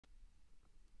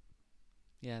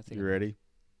Yeah, I think You I'm ready. ready?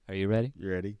 Are you ready?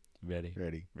 You ready? Ready.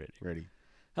 Ready. Ready. Ready.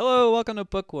 Hello, welcome to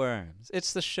Bookworms.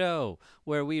 It's the show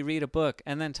where we read a book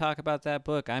and then talk about that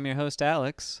book. I'm your host,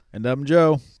 Alex. And I'm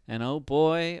Joe. And oh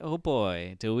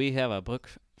boy, do we have a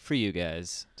book for you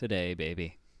guys today,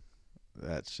 baby.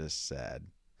 That's just sad.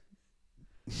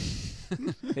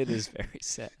 It is very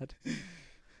sad.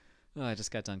 Oh, I just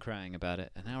got done crying about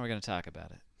it, and now we're going to talk about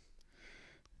it.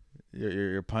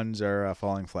 Your puns are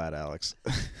falling flat, Alex.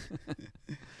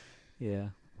 Yeah.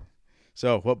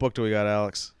 So, what book do we got,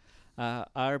 Alex?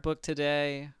 Our book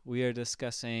today, we are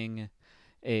discussing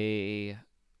a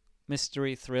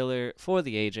mystery thriller for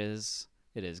the ages.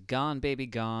 It is Gone Baby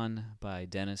Gone by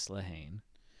Denis Lehane.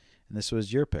 And this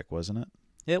was your pick, wasn't it?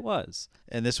 It was.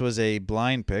 And this was a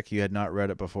blind pick. You had not read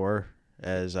it before,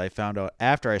 as I found out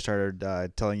after I started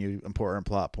telling you important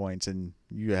plot points, and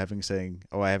you saying,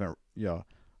 "Oh, I haven't,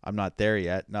 I'm not there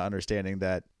yet," not understanding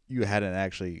that you hadn't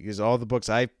actually, because all the books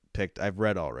I picked, I've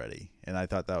read already, and I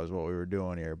thought that was what we were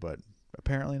doing here, but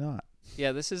apparently not.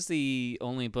 Yeah, this is the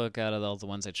only book out of all the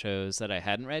ones I chose that I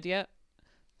hadn't read yet.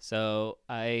 So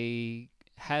I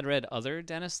had read other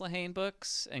Denis Lehane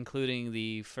books, including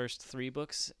the first 3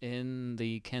 books in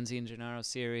the Kenzie and Gennaro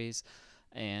series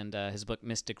and his book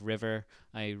Mystic River.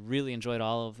 I really enjoyed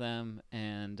all of them.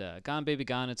 And Gone Baby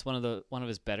Gone, it's one of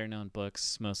his better known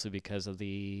books, mostly because of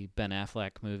the Ben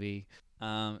Affleck movie.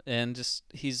 And just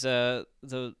he's the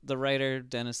writer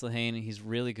Denis Lehane. He's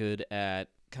really good at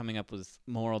coming up with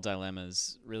moral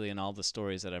dilemmas, really, in all the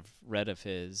stories that I've read of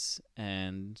his,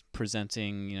 and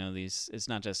presenting, these. It's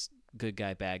not just good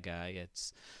guy, bad guy.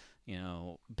 It's,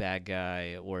 bad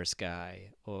guy, worse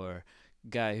guy, or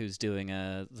guy who's doing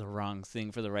the wrong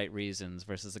thing for the right reasons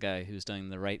versus the guy who's doing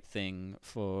the right thing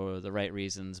for the right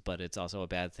reasons, but it's also a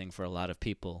bad thing for a lot of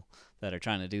people that are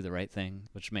trying to do the right thing,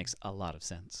 which makes a lot of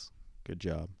sense. Good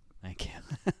job. Thank you.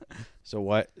 So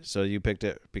what? So you picked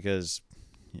it because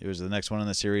it was the next one in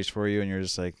the series for you, and you're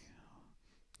just like,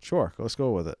 sure, let's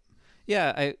go with it.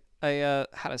 Yeah, I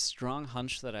had a strong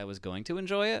hunch that I was going to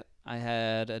enjoy it. I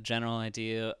had a general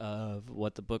idea of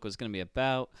what the book was going to be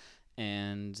about,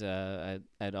 and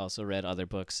I'd also read other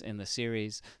books in the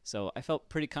series, so I felt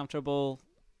pretty comfortable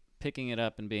picking it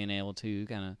up and being able to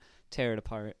kind of tear it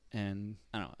apart. And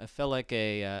I don't know, I felt like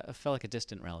a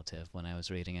distant relative when I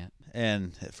was reading it.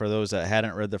 And for those that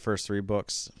hadn't read the first 3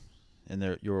 books,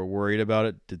 and you were worried about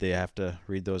it, did they have to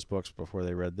read those books before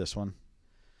they read this one?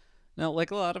 Now,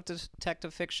 like a lot of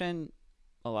detective fiction,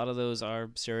 a lot of those are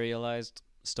serialized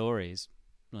stories.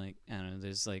 Like, I don't know,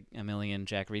 there's like a million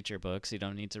Jack Reacher books. You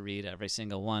don't need to read every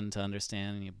single one to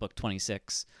understand book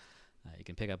 26. You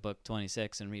can pick up book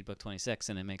 26 and read book 26,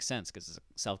 and it makes sense because it's a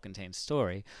self-contained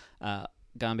story.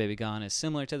 Gone Baby Gone is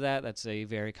similar to that. That's a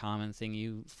very common thing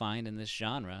you find in this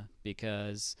genre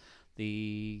because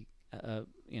these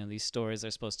stories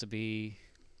are supposed to be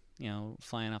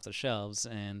flying off the shelves,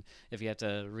 and if you have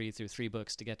to read through 3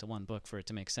 books to get to one book for it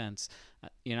to make sense,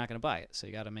 you're not going to buy it. So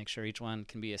you got to make sure each one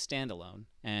can be a standalone.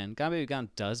 And Gone Baby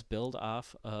Gone does build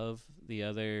off of the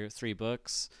other 3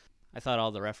 books. I thought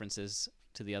all the references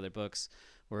to the other books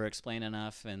were explained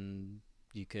enough, and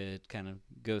you could kind of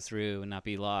go through and not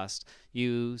be lost.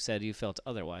 You said you felt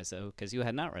otherwise, though, because you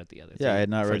had not read the other. Yeah, I had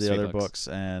not read the other books. books,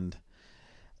 and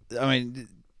I mean,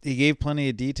 he gave plenty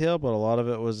of detail, but a lot of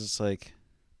it was just like,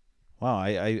 wow,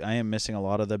 I am missing a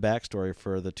lot of the backstory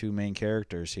for the 2 main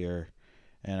characters here,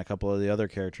 and a couple of the other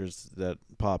characters that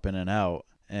pop in and out,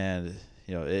 and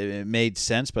it made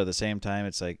sense, but at the same time,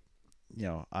 it's like,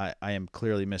 I am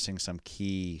clearly missing some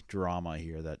key drama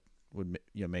here that would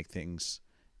make things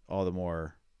all the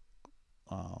more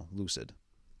lucid.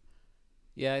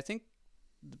 Yeah, I think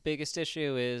the biggest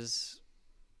issue is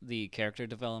the character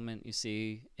development you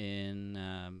see in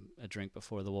A Drink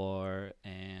Before the War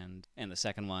and the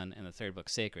second one and the third book,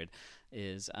 Sacred,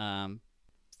 is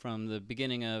from the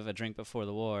beginning of A Drink Before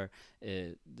the War,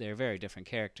 they're very different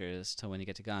characters to when you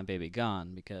get to Gone Baby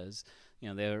Gone, because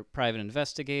they're private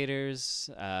investigators.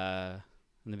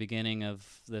 In the beginning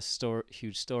of this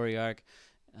huge story arc,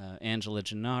 Angela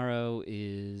Gennaro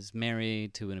is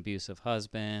married to an abusive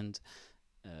husband.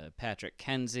 Patrick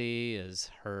Kenzie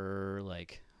is her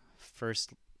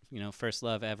first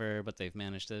love ever, but they've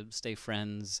managed to stay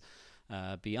friends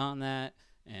beyond that,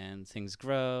 and things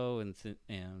grow, and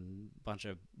a bunch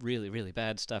of really, really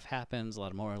bad stuff happens. A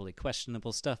lot of morally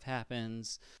questionable stuff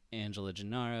happens. Angela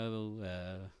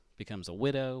Gennaro becomes a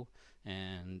widow,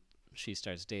 and she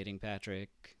starts dating Patrick,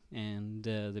 and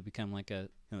they become like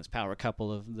this power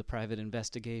couple of the private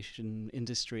investigation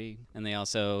industry. And they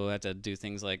also have to do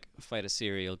things like fight a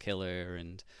serial killer,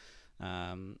 and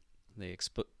they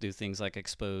do things like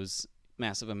expose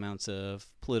massive amounts of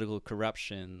political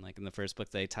corruption. Like in the first book,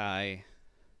 they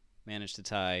manage to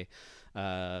tie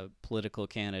political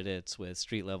candidates with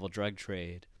street level drug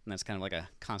trade. And that's kind of like a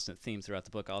constant theme throughout the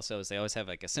book also, is they always have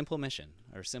like a simple mission,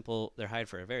 or they're hired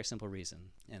for a very simple reason.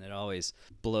 And it always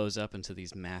blows up into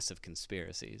these massive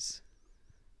conspiracies,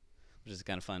 which is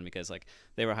kind of fun because like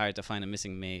they were hired to find a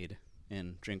missing maid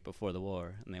in Drink Before the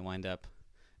War, and they wind up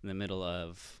in the middle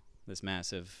of this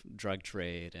massive drug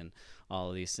trade and all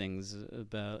of these things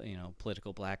about,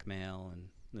 political blackmail and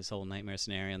this whole nightmare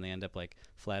scenario, and they end up like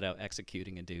flat out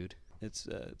executing a dude. It's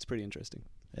pretty interesting.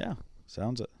 Yeah,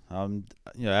 sounds it.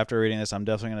 After reading this, I'm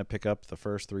definitely going to pick up the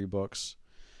first 3 books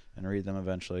and read them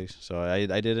eventually. So I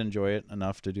did enjoy it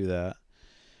enough to do that.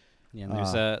 Yeah,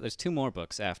 and there's 2 more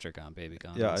books after Gone Baby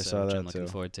Gone. Yeah, I saw which that I'm looking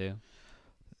too. forward to.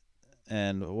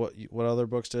 And what other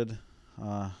books did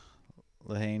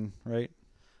Lehane write?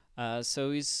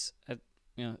 So he's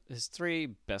his 3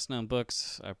 best known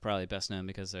books are probably best known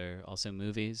because they're also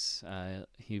movies.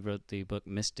 He wrote the book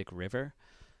Mystic River,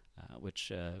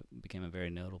 which became a very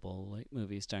notable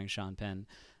movie starring Sean Penn,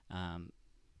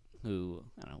 who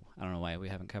I don't know why we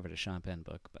haven't covered a Sean Penn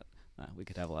book, but we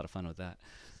could have a lot of fun with that.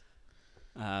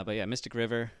 But yeah, Mystic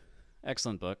River,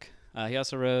 excellent book. He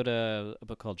also wrote a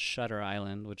book called Shutter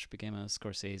Island, which became a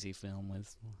Scorsese film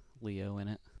with Leo in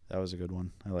it. That was a good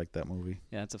one. I liked that movie.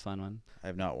 Yeah, it's a fun one. I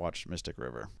have not watched Mystic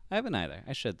River. I haven't either.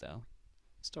 I should, though.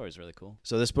 The story's really cool.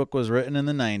 So this book was written in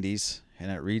the 90s, and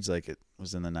it reads like it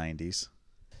was in the 90s.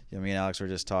 Me and Alex were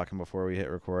just talking before we hit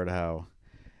record how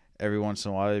every once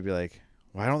in a while they'd be like,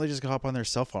 why don't they just hop on their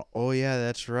cell phone? Oh, yeah,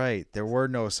 that's right. There were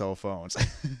no cell phones.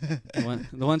 The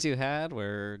ones you had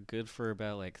were good for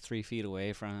about like 3 feet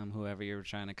away from whoever you were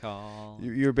trying to call.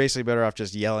 You're basically better off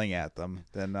just yelling at them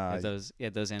than those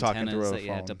talking antennas through a that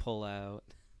you had to phone. pull out.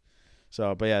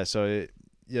 So, but yeah,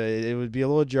 it would be a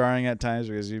little jarring at times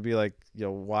because you'd be like,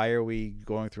 why are we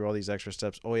going through all these extra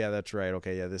steps? Oh yeah, that's right.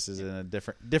 Okay, yeah, this is in a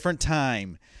different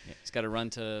time. Yeah, he's got to run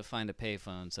to find a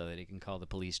payphone so that he can call the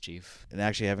police chief. And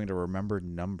actually having to remember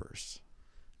numbers.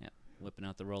 Yeah, whipping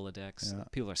out the Rolodex. Yeah.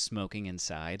 People are smoking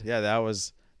inside. Yeah, that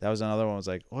was another one. Was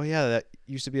like, oh yeah, that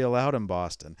used to be allowed in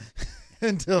Boston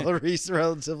until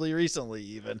relatively recently,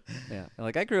 even. Yeah,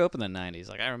 like I grew up in the '90s.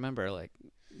 Like I remember, like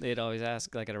they'd always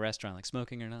ask, like at a restaurant, like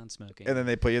smoking or non-smoking. And then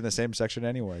they put you in the same section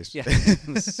anyways. Yeah,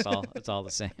 it's all the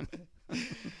same.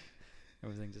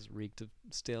 Everything just reeked of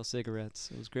stale cigarettes.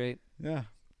 It was great. Yeah.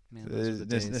 Man, those were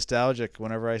the It's days. nostalgic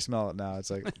whenever I smell it now. It's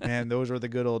like, man, those were the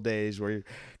good old days where your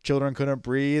children couldn't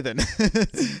breathe. And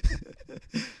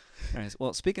All right.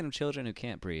 Well, speaking of children who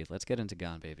can't breathe, let's get into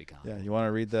Gone Baby Gone. yeah, you want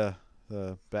to read the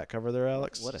back cover there,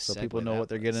 Alex? What a so segue people know that what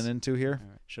they're was. getting into here. All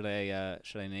right.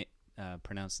 Should I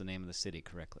pronounce the name of the city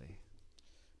correctly?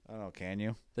 I don't know. Can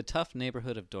you? The tough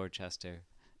neighborhood of Dorchester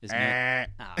is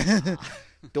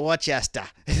Dorchester.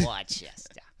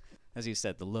 Dorchester. As you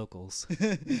said, the locals,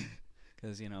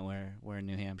 because we're in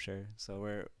New Hampshire,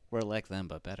 so we're like them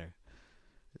but better.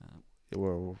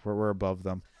 We're above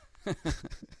them.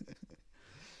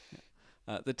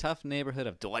 The tough neighborhood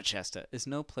of Dorchester is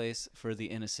no place for the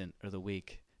innocent or the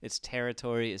weak. Its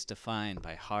territory is defined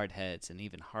by hard heads and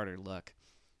even harder luck.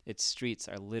 Its streets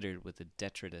are littered with the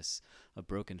detritus of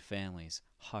broken families,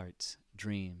 hearts,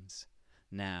 dreams.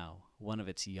 Now, one of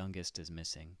its youngest is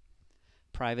missing.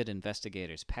 Private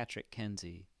investigators Patrick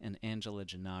Kenzie and Angela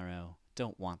Gennaro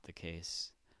don't want the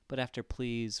case, but after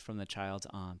pleas from the child's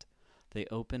aunt, they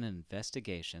open an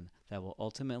investigation that will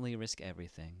ultimately risk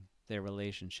everything, their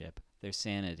relationship, their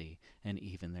sanity, and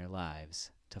even their lives,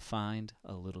 to find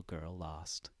a little girl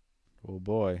lost. Oh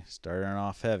boy, starting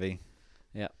off heavy.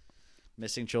 Yep.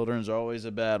 Missing children is always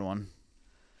a bad one.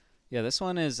 Yeah, this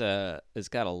one is it's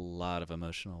got a lot of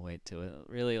emotional weight to it.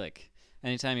 Really, like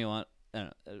anytime you want, I don't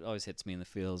know, it always hits me in the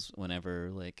feels whenever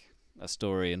like a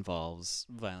story involves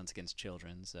violence against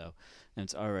children. So, and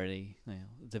it's already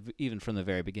even from the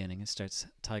very beginning, it starts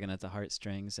tugging at the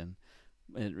heartstrings, and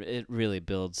it really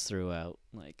builds throughout,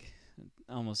 like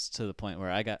almost to the point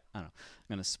where I don't know, I'm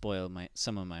gonna spoil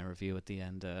some of my review at the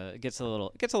end. It gets a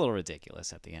little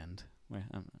ridiculous at the end. Where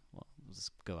we'll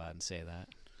just go out and say that.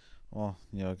 Well,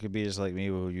 it could be just like me,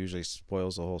 who usually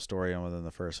spoils the whole story within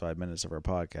the first 5 minutes of our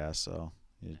podcast. So,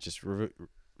 just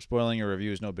spoiling your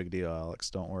review is no big deal, Alex.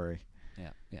 Don't worry.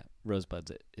 Yeah.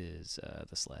 Rosebuds is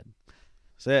the sled.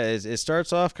 So yeah, it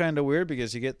starts off kind of weird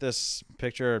because you get this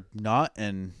picture not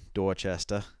in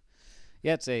Dorchester.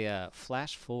 Yeah, it's a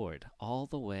flash forward all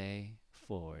the way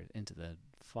forward into the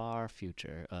far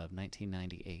future of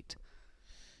 1998.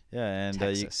 Yeah, and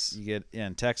Texas. you get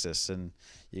in Texas, and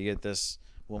you get this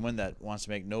woman that wants to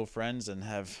make no friends and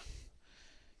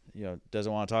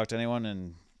doesn't want to talk to anyone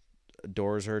and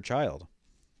adores her child.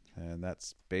 and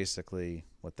that's basically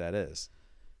what that is.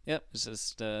 Yep, it's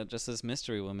just this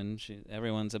mystery woman.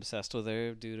 Everyone's obsessed with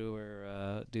her due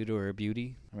to her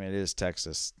beauty. I mean, it is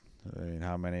Texas. I mean,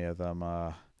 how many of them,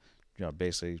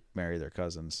 basically marry their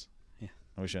cousins? Yeah,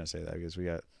 we shouldn't say that because we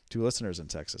got 2 listeners in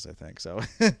Texas, I think. So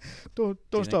don't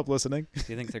Do stop listening. Do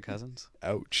you think they're cousins?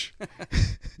 Ouch.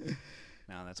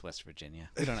 No, that's West Virginia.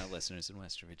 We don't have listeners in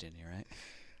West Virginia, right?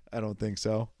 I don't think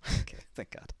so. Okay,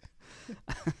 thank God.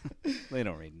 They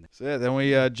don't read. So yeah, then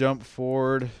we jump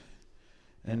forward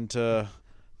into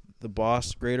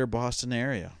the greater Boston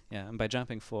area. Yeah, and by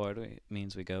jumping forward, it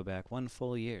means we go back one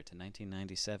full year to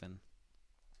 1997.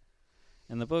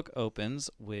 And the book opens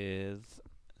with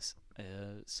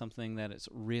something that is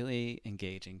really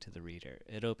engaging to the reader.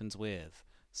 It opens with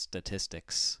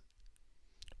statistics.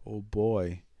 Oh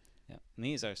boy. Yeah, and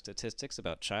these are statistics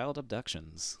about child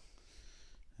abductions.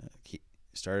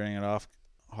 Starting it off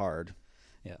hard.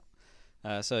 Yeah.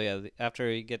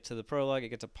 After you get to the prologue, you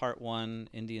get to part 1,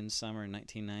 Indian Summer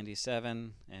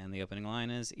 1997, and the opening line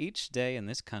is, each day in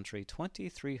this country,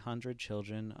 2,300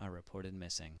 children are reported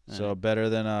missing. So better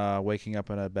than waking up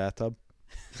in a bathtub?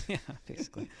 Yeah,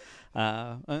 basically.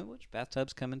 Which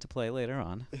bathtubs come into play later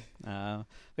on. But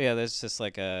yeah, there's just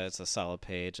it's a solid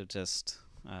page of just,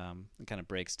 it kind of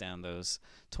breaks down those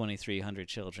 2,300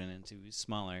 children into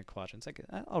smaller quadrants.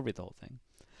 I'll read the whole thing.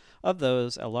 Of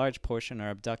those, a large portion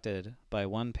are abducted by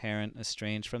one parent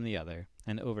estranged from the other,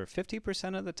 and over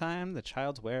 50% of the time, the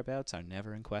child's whereabouts are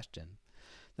never in question.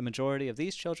 The majority of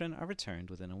these children are returned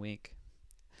within a week.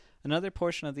 Another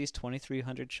portion of these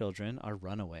 2,300 children are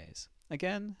runaways.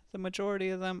 Again, the majority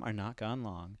of them are not gone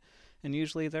long, and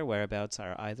usually their whereabouts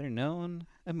are either known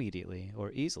immediately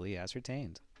or easily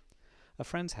ascertained. A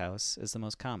friend's house is the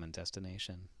most common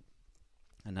destination.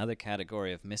 Another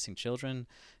category of missing children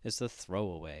is the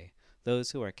throwaway,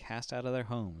 those who are cast out of their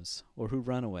homes or who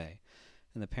run away,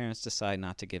 and the parents decide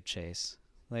not to give chase.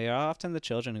 They are often the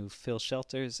children who fill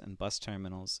shelters and bus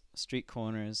terminals, street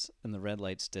corners in the red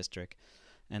lights district,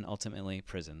 and ultimately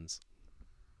prisons.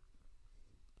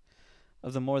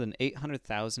 Of the more than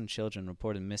 800,000 children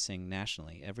reported missing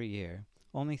nationally every year,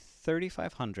 only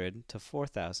 3,500 to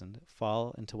 4,000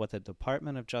 fall into what the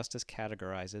Department of Justice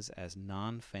categorizes as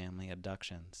non-family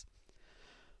abductions,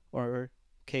 or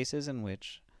cases in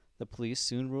which the police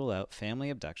soon rule out family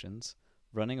abductions,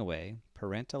 running away,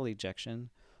 parental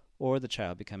ejection, or the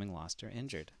child becoming lost or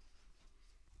injured.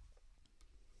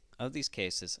 Of these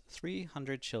cases,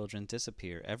 300 children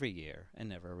disappear every year and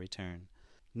never return.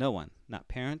 No one, not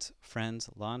parents, friends,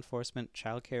 law enforcement,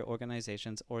 child care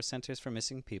organizations, or centers for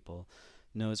missing people,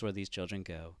 knows where these children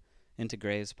go. Into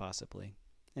graves, possibly.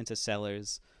 Into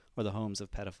cellars, or the homes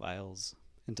of pedophiles.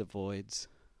 Into voids.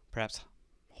 Perhaps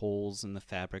holes in the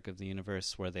fabric of the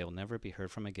universe where they will never be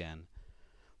heard from again.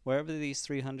 Wherever these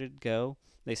 300 go,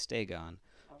 they stay gone.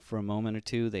 For a moment or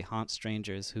two, they haunt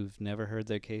strangers who've never heard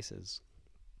their cases.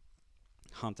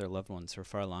 Haunt their loved ones for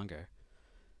far longer.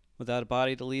 Without a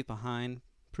body to leave behind,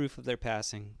 proof of their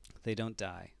passing, they don't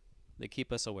die. They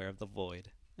keep us aware of the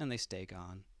void, and they stay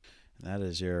gone. That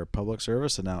is your public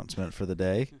service announcement for the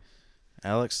day.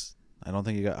 Alex, I don't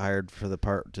think you got hired for the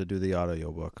part to do the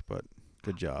audiobook, but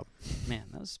good job. Man,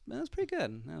 that was pretty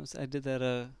good. I did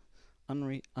that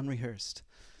unrehearsed.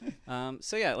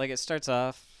 So yeah, it starts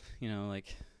off,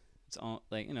 it's all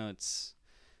it's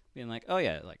being like, oh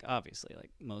yeah, obviously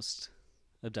most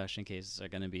abduction cases are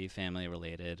going to be family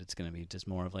related. It's going to be just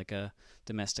more of a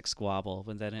domestic squabble,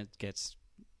 but then it gets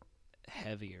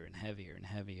heavier and heavier and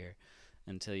heavier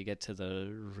until you get to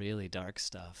the really dark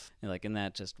stuff. In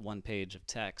that just one page of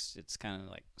text, it's kind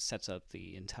of sets up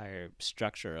the entire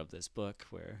structure of this book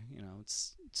where, it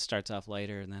starts off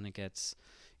lighter and then it gets,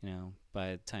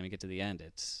 by the time you get to the end,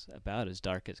 it's about as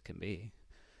dark as it can be.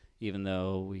 Even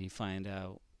though we find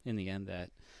out in the end that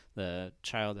the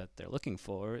child that they're looking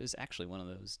for is actually one of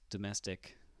those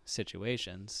domestic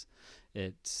situations.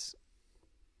 It's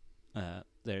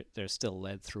they're still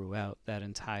led throughout that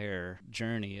entire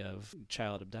journey of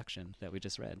child abduction that we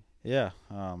just read. Yeah.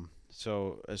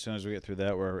 So as soon as we get through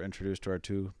that, we're introduced to our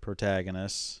 2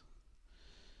 protagonists,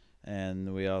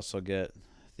 and we also get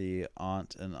the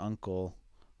aunt and uncle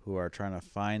who are trying to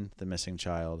find the missing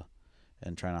child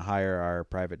and trying to hire our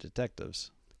private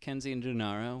detectives. Kenzie and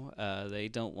Gennaro, they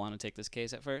don't want to take this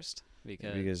case at first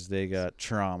because they got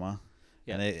trauma.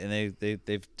 Yeah. And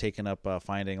they've taken up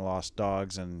finding lost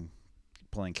dogs and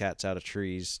pulling cats out of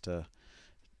trees to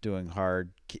doing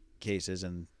hard cases,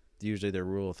 and usually their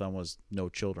rule of thumb was no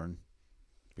children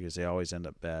because they always end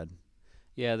up bad.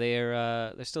 Yeah,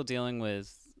 they're still dealing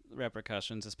with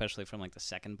repercussions, especially from the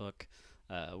second book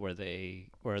where they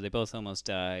both almost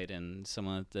died, and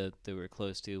someone that they were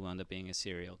close to wound up being a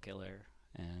serial killer,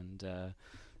 and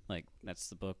like that's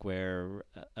the book where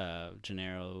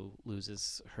Gennaro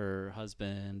loses her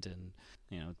husband,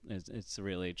 and it's a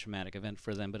really traumatic event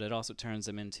for them. But it also turns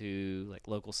them into like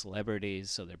local celebrities,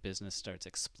 so their business starts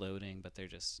exploding, but they're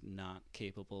just not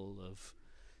capable of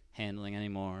handling any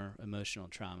more emotional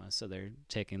trauma, so they're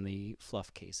taking the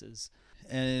fluff cases.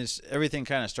 And everything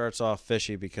kind of starts off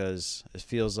fishy because it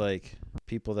feels like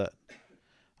people that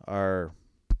are,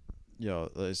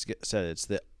 as said, it's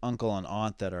the uncle and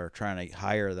aunt that are trying to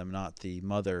hire them, not the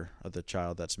mother of the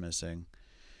child that's missing.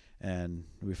 And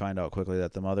we find out quickly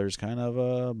that the mother's kind of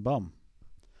a bum.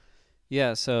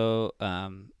 Yeah, so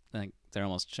like they're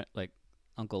almost like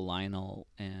Uncle Lionel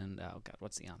and oh god,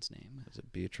 what's the aunt's name? Is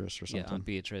it Beatrice or Yeah, something? Aunt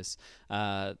Beatrice.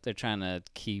 They're trying to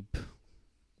keep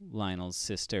Lionel's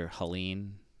sister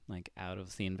Helene like out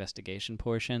of the investigation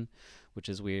portion, which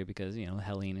is weird because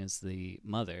Helene is the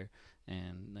mother,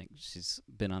 and like she's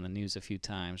been on the news a few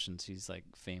times, and she's like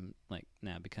like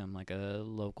now become like a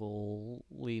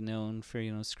locally known for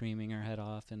screaming her head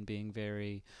off and being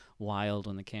very wild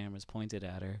when the camera's pointed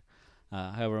at her.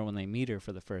 However, when they meet her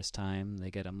for the first time, they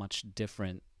get a much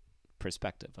different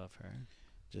perspective of her.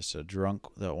 Just a drunk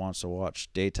that wants to watch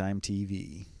daytime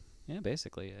TV. Yeah,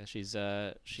 basically, she's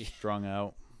she Strung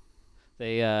out.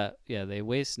 they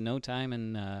waste no time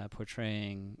in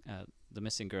portraying the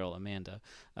missing girl Amanda,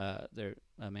 their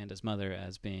Amanda's mother,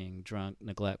 as being drunk,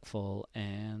 neglectful,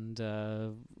 and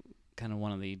kind of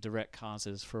one of the direct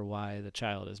causes for why the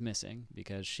child is missing.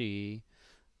 Because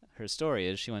her story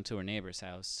is she went to her neighbor's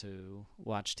house to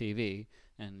watch TV,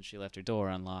 and she left her door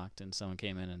unlocked, and someone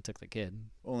came in and took the kid.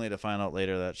 Only to find out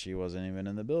later that she wasn't even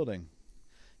in the building.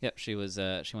 Yep, she was.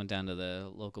 She went down to the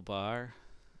local bar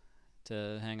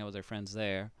to hang out with her friends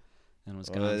there, and was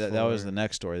gone. That was the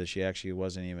next story, that she actually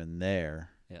wasn't even there.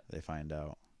 Yeah, they find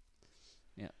out.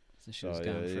 Yeah, so she was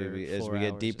gone for as 4 we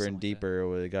get hours deeper and like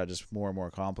deeper, it got just more and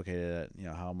more complicated.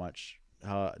 At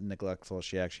how neglectful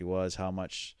she actually was,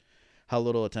 how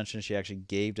little attention she actually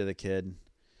gave to the kid,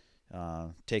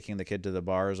 taking the kid to the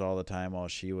bars all the time while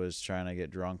she was trying to get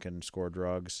drunk and score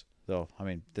drugs. Though, I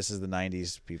mean, this is the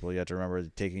 90s, people. You have to remember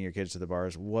taking your kids to the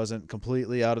bars wasn't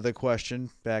completely out of the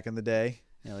question back in the day.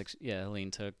 Yeah,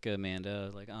 Helene took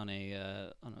Amanda like on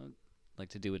a like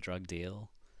to do a drug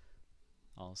deal,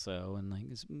 also, and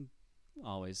like is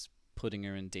always putting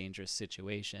her in dangerous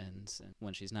situations. And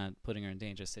when she's not putting her in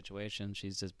dangerous situations,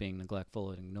 she's just being neglectful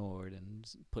and ignored and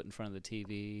put in front of the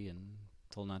TV and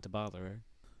told not to bother her.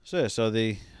 So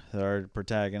our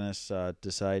protagonists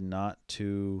decide not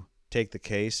to take the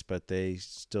case, but they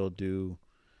still do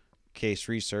case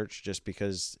research just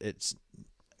because it's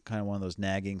kind of one of those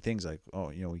nagging things, like,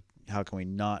 how can we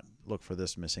not look for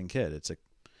this missing kid? It's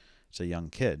a young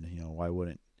kid. Why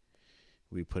wouldn't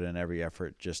we put in every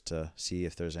effort just to see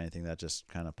if there's anything that just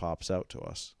kind of pops out to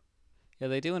us? Yeah,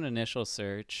 they do an initial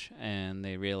search, and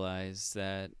they realize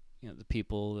that the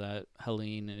people that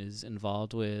Helene is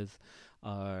involved with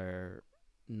are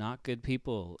not good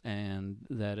people, and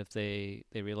that if they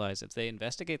realize if they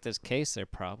investigate this case, they're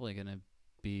probably going to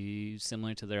be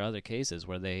similar to their other cases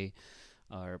where they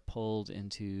are pulled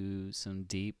into some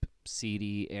deep,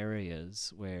 seedy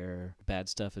areas where bad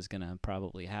stuff is going to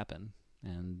probably happen,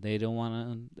 and they don't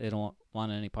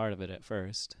want any part of it at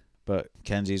first. But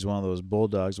Kenzie's one of those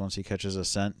bulldogs. Once he catches a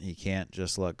scent, he can't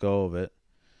just let go of it.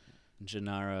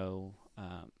 Gennaro,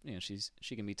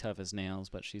 she can be tough as nails,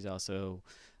 but she's also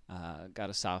got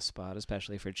a soft spot,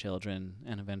 especially for children,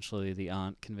 and eventually the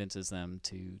aunt convinces them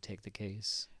to take the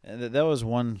case. And that was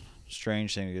one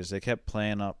strange thing, because they kept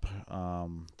playing up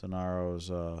Gennaro's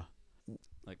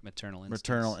like maternal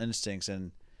instincts,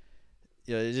 and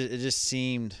it just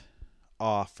seemed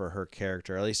off for her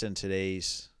character, at least in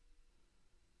today's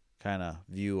kind of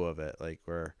view of it, like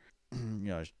where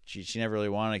she never really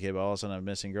wanted a kid, but all of a sudden a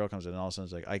missing girl comes in, and all of a sudden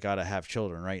it's like, I gotta have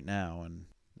children right now, and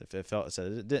it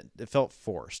felt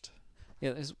forced.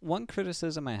 Yeah, there's one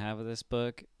criticism I have of this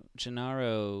book.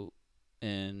 Gennaro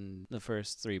in the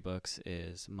first 3 books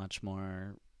is much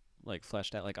more like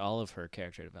fleshed out. Like all of her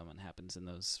character development happens in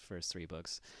those first 3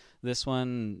 books. This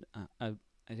one, I'd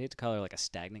hate to call her like a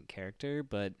stagnant character,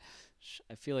 but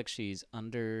I feel like she's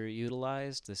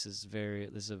underutilized. This is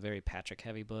a very Patrick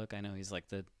heavy book. I know he's like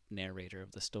the narrator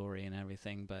of the story and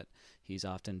everything, but he's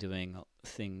often doing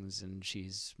things, and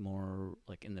she's more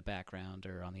like in the background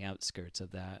or on the outskirts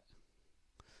of that.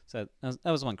 So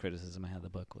that was one criticism I had of the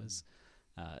book, was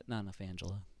not enough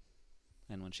Angela.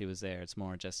 And when she was there, it's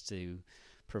more just to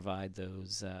provide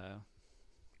those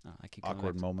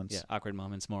awkward moments. Yeah, awkward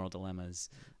moments, moral dilemmas.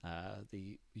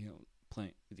 The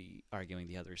arguing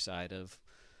the other side of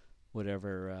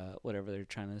whatever they're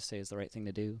trying to say is the right thing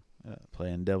to do.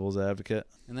 Playing devil's advocate.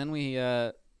 And then we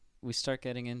start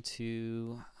getting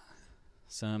into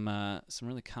some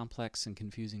really complex and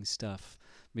confusing stuff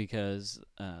because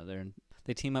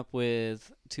they team up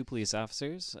with two police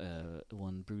officers,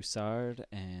 one Broussard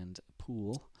and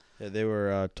Poole. Yeah, they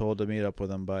were told to meet up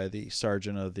with him by the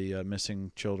sergeant of the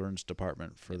missing children's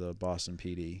department for the Boston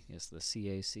PD. Yes, the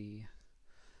CAC.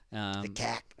 The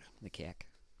CAC. The CAC.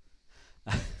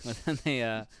 But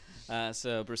then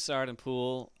so Broussard and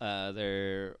Poole,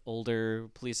 they're older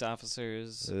police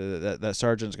officers. That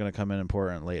sergeant's going to come in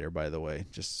important later, by the way.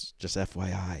 Just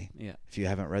FYI. Yeah. If you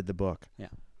haven't read the book. Yeah.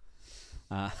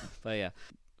 But yeah,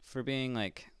 for being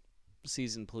like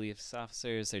seasoned police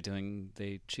officers,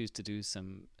 they choose to do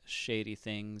some shady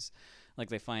things. Like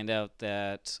they find out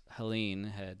that Helene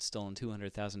had stolen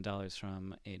 $200,000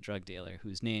 from a drug dealer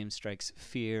whose name strikes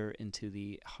fear into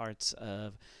the hearts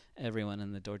of everyone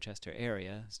in the Dorchester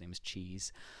area. His name is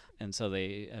Cheese. And so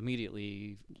they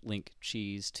immediately link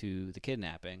Cheese to the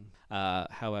kidnapping.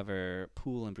 However,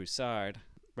 Poole and Broussard,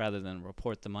 rather than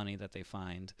report the money that they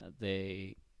find,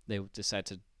 they decide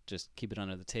to just keep it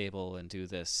under the table and do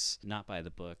this not by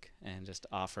the book and just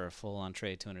offer a full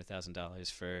entree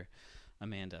 $200,000 for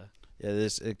Amanda. Yeah,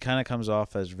 it kind of comes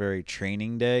off as very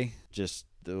Training Day, just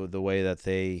the way that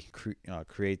they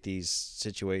create these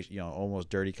situations, almost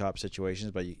dirty cop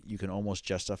situations, but you can almost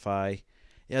justify,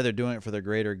 they're doing it for the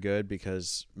greater good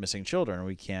because missing children.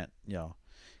 We can't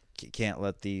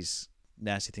let these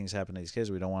nasty things happen to these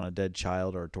kids. We don't want a dead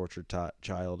child or a tortured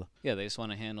child. Yeah, they just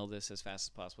want to handle this as fast as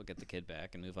possible, get the kid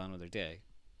back, and move on with their day.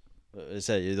 I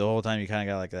said the whole time you kind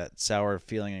of got like that sour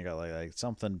feeling, and you got like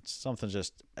something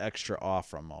just extra off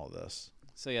from all this.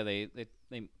 So yeah,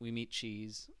 we meet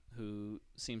Cheese, who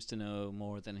seems to know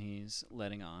more than he's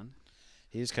letting on.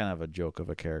 He's kind of a joke of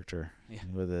a character,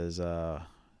 with his gangsta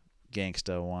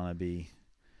wannabe.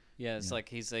 Yeah, it's like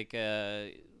he's like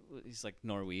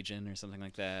Norwegian or something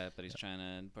like that, but he's trying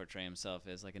to portray himself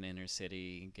as like an inner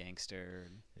city gangster.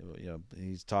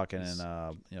 He's talking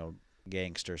in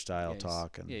gangster style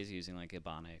talk, and he's using like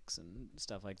ebonics and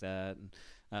stuff like that. And,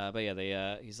 but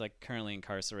yeah, he's like currently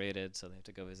incarcerated, so they have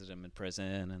to go visit him in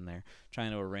prison, and they're trying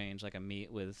to arrange like a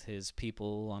meet with his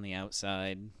people on the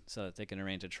outside so that they can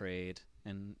arrange a trade.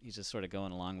 And he's just sort of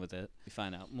going along with it. We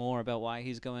find out more about why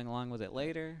he's going along with it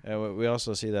later. We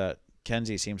also see that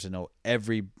Kenzie seems to know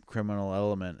every criminal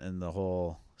element in the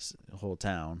whole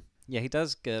town. Yeah, he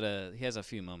does he has a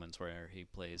few moments where he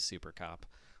plays super cop,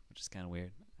 which is kind of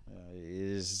weird.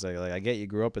 It's like I get you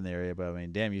grew up in the area, but I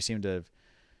mean, damn, you seem to have,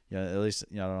 at least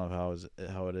I don't know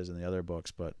how it is in the other books,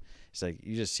 but it's like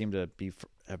you just seem to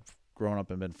have grown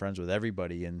up and been friends with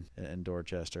everybody in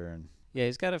Dorchester. And yeah,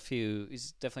 he's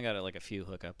definitely got like a few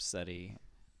hookups that he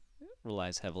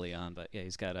relies heavily on, but yeah,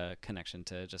 he's got a connection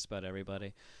to just about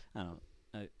everybody.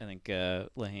 I think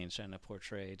Lehane's trying to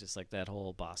portray just like that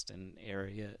whole Boston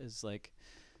area is like,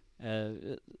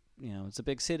 it's a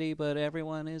big city, but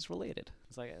everyone is related.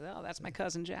 It's like, oh, that's my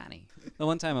cousin Johnny. The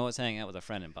one time I was hanging out with a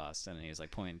friend in Boston, and he was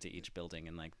like pointing to each building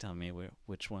and like telling me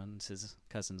which ones his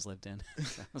cousins lived in.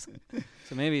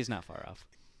 So maybe he's not far off.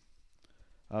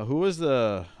 Who was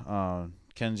the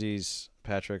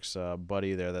Patrick's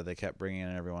buddy there that they kept bringing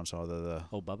in every once in a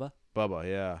while? Bubba? Bubba,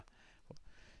 yeah.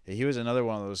 He was another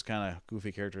one of those kind of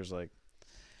goofy characters, like,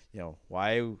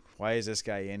 why is this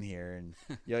guy in here? And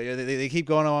they keep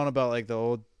going on about like the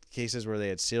old cases where they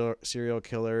had serial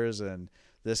killers, and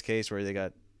this case where they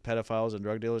got pedophiles and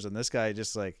drug dealers, and this guy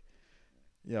just like,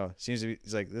 seems to be,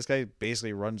 he's like, this guy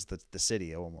basically runs the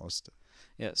city almost.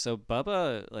 Yeah, so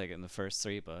Bubba, like in the first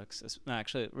 3 books,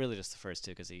 actually really just the first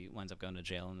 2 because he winds up going to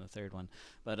jail in the 3rd one.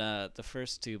 But the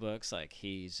first 2 books, like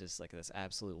he's just like this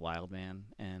absolute wild man,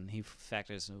 and he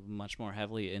factors much more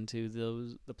heavily into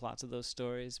the plots of those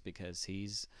stories because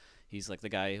he's like the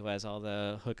guy who has all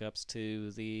the hookups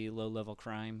to the low-level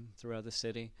crime throughout the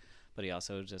city, but he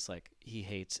also just like he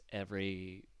hates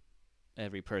every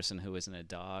person who isn't a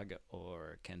dog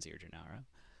or Kenzie or Gennaro,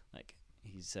 like.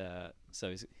 He's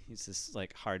this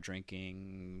like hard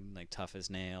drinking, like tough as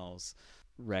nails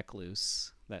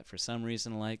recluse that for some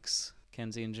reason likes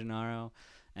Kenzie and Gennaro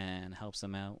and helps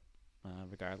them out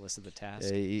regardless of the task.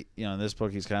 Yeah, in this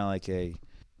book he's kind of like a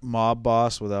mob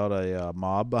boss without a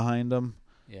mob behind him.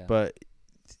 Yeah. But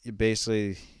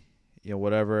basically,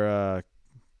 whatever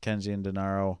Kenzie and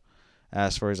Gennaro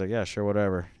ask for, he's like, yeah, sure,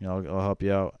 whatever. I'll help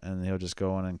you out, and he'll just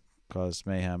go in and cause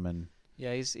mayhem. And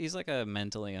yeah, he's like a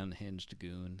mentally unhinged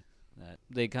goon. that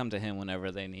they come to him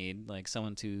whenever they need like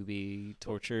someone to be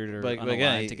tortured or But unalive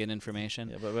again, to get information.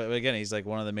 yeah, but again, he's like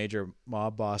one of the major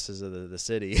mob bosses of the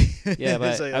city. Yeah,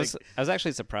 It's but like, I was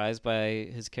actually surprised by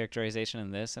his characterization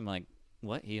in this. I'm like,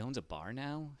 what? He owns a bar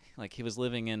now? Like he was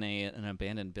living in an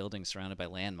abandoned building surrounded by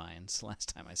landmines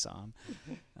last time I saw him.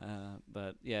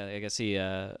 But yeah, I guess he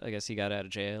got out of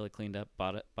jail. He cleaned up,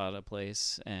 bought a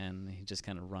place, and he just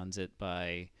kind of runs it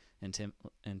by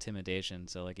intimidation.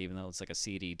 So like even though it's like a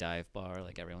seedy dive bar,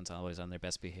 like everyone's always on their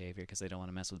best behavior because they don't want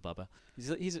to mess with Bubba. He's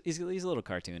a little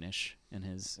cartoonish in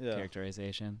his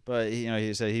characterization. But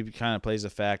he said he kind of plays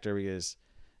a factor because,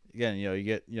 again, you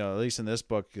get at least in this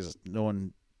book, because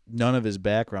none of his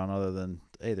background other than,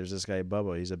 hey, there's this guy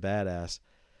Bubba, he's a badass.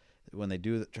 When they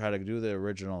try to do the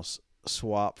original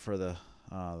swap for the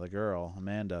girl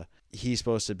Amanda, he's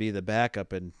supposed to be the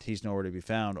backup and he's nowhere to be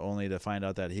found, only to find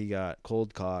out that he got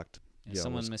cold cocked. Yeah,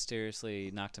 someone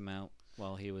mysteriously knocked him out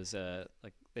while he was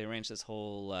like they arranged this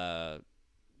whole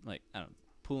like I don't know,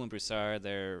 Poole and Broussard,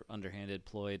 their underhanded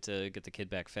ploy to get the kid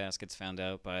back fast gets found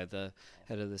out by the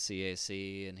head of the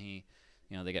CAC, and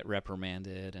they get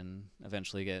reprimanded and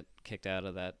eventually get kicked out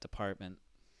of that department.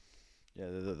 Yeah,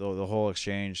 the whole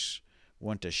exchange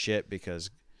went to shit because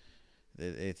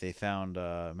they found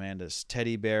Amanda's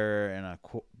teddy bear in a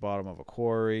bottom of a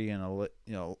quarry in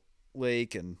a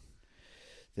lake, and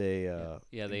the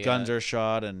guns are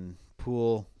shot, and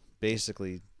Poole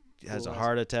basically has a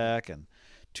heart attack, and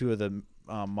two of the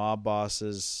mob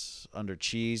bosses under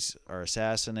Cheese are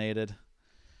assassinated.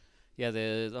 Yeah,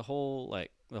 the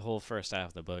whole first half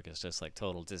of the book is just like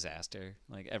total disaster.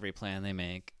 Like every plan they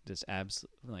make just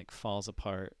falls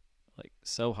apart like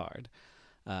so hard.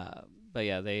 But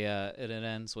yeah, it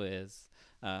ends with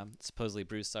supposedly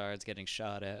Broussard's getting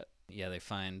shot at. Yeah, they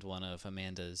find one of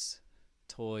Amanda's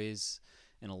toys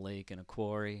in a lake in a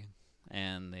quarry,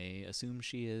 and they assume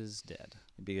she is dead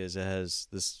because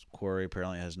this quarry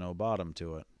apparently has no bottom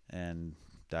to it, and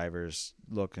divers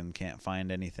look and can't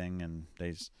find anything, and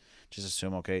they just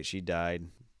assume, okay, she died.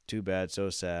 Too bad, so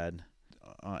sad.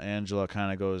 Angela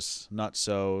kind of goes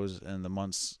nutsos in the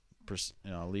months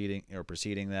leading or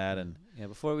preceding that, and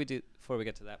before we get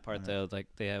to that part though, like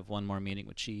they have one more meeting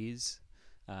with Cheese,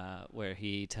 where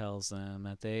he tells them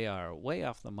that they are way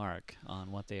off the mark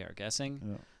on what they are guessing.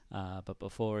 Yeah. But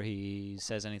before he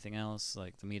says anything else,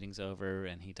 like the meeting's over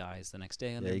and he dies the next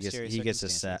day under mysterious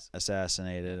circumstances. He gets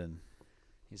assassinated, and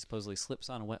he supposedly slips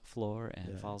on a wet floor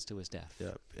and falls to his death.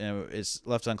 Yeah, and it's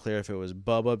left unclear if it was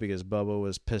Bubba, because Bubba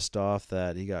was pissed off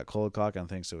that he got cold cock and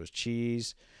thinks it was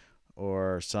Cheese,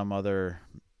 or some other,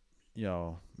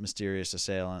 mysterious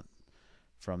assailant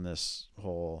from this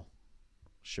whole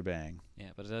shebang. Yeah,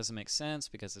 but it doesn't make sense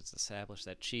because it's established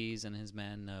that Cheese and his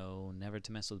men know never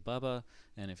to mess with Bubba,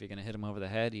 and if you're going to hit him over the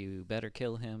head, you better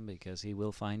kill him because he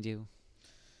will find you.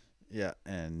 Yeah,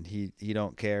 and he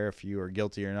don't care if you are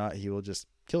guilty or not. He will just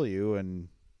kill you, and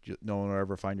no one will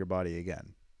ever find your body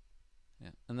again. Yeah,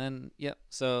 and then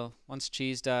so once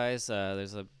Cheese dies,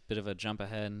 there's a bit of a jump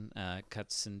ahead.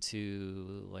 Cuts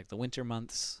into like the winter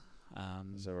months.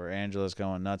 So where Angela's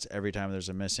going nuts every time there's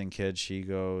a missing kid, she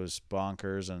goes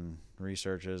bonkers and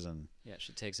researches, and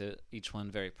she takes each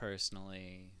one very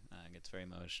personally. Gets very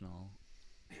emotional.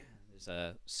 There's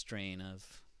a strain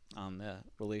on the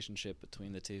relationship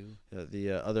between the two.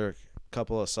 The other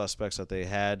couple of suspects that they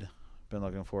had been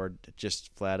looking for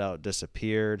just flat out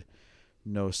disappeared.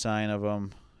 No sign of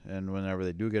them. And whenever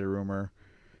they do get a rumor,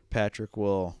 Patrick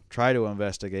will try to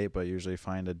investigate, but usually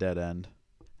find a dead end.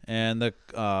 And the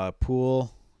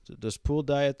Poole, does Poole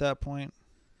die at that point,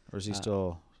 or is he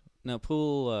still? No,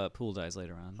 Poole dies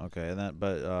later on. Okay,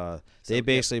 and they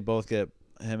basically both get,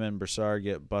 him and Broussard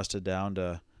get busted down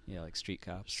to like street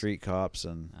cops.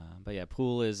 And but yeah,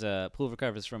 Poole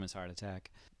recovers from his heart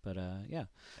attack. But and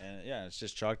it's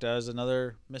just chalked out as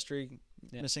another mystery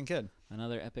missing kid.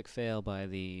 Another epic fail by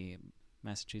the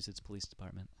Massachusetts Police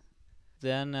Department.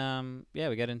 Then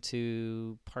we get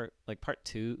into part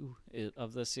 2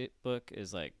 of this book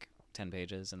is like 10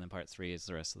 pages, and then part 3 is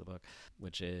the rest of the book,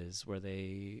 which is where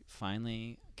they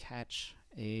finally catch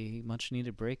a much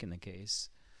needed break in the case.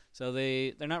 So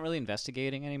they're not really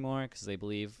investigating anymore because they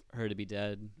believe her to be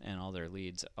dead, and all their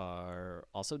leads are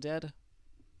also dead.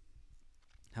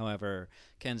 However,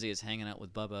 Kenzie is hanging out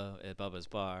with Bubba at Bubba's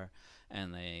bar,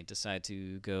 and they decide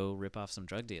to go rip off some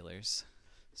drug dealers.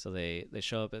 So they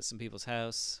show up at some people's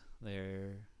house.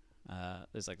 There's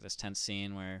like this tense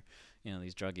scene where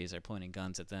these druggies are pointing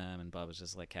guns at them, and Bubba's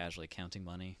just like casually counting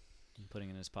money and putting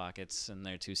it in his pockets, and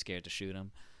they're too scared to shoot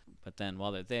him. But then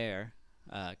while they're there,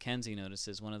 Kenzie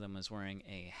notices one of them is wearing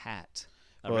a hat,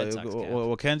 a Red Sox cap.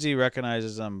 Well, Kenzie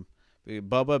recognizes them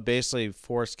Bubba basically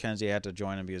forced Kenzie had to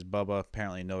join him because Bubba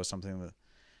apparently knows something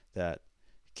that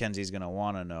Kenzie's gonna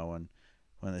want to know. And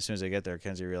when as soon as they get there,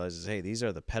 Kenzie realizes, hey, these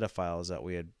are the pedophiles that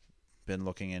we had been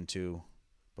looking into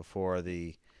before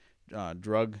the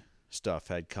drug stuff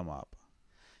had come up.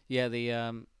 Yeah,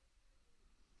 the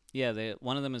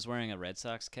one of them is wearing a Red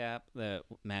Sox cap that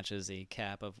matches the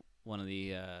cap of one of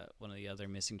the other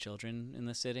missing children in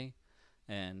the city,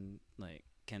 and like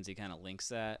Kenzie kind of links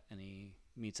that, and he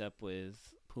meets up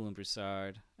with Poulin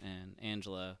Broussard and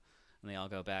Angela, and they all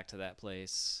go back to that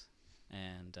place,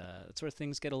 and that's where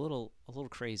things get a little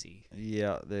crazy.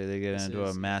 Yeah, they get This into a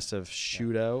is massive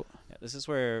shootout. Yeah, this is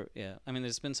where I mean,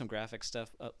 there's been some graphic stuff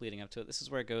leading up to it. This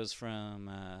is where it goes from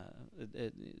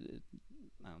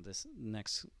this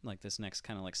next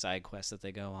kind of like side quest that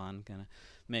they go on. Kind of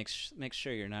make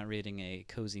sure you're not reading a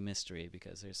cozy mystery,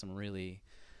 because there's some really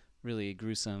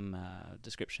gruesome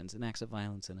descriptions and acts of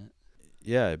violence in it.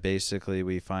 Yeah, basically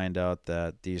we find out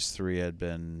that these three had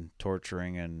been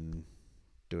torturing and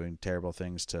doing terrible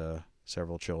things to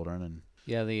several children. And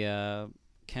Yeah, the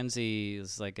Kenzie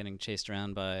is like getting chased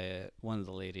around by one of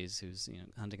the ladies who's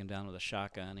hunting him down with a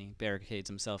shotgun. He barricades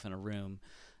himself in a room,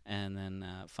 and then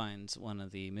finds one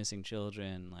of the missing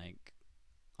children like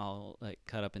all like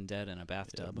cut up and dead in a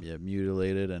bathtub. Yeah,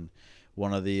 mutilated, and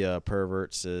one of the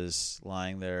perverts is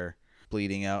lying there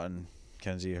bleeding out, and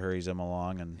Kenzie hurries him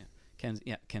along, and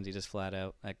Kenzie just flat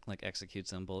out like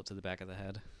executes him, bullet to the back of the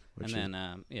head. And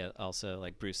then also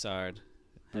like Broussard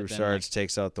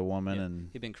takes out the woman, and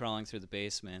he'd been crawling through the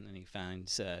basement, and he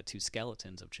finds two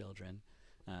skeletons of children,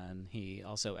 and he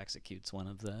also executes one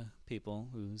of the people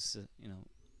who's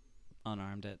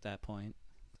unarmed at that point.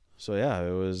 So yeah,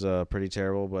 it was pretty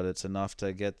terrible, but it's enough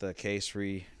to get the case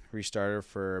restarted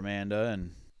for Amanda.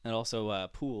 And also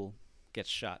Poole gets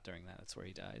shot during that. That's where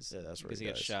he dies. Yeah, that's where because he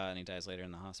gets dies. shot and he dies later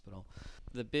in the hospital.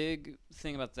 The big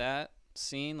thing about that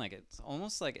scene, like it's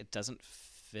almost like it doesn't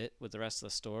fit with the rest of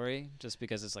the story, just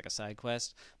because it's like a side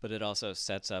quest, but it also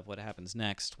sets up what happens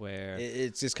next, where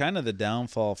it's just kind of the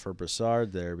downfall for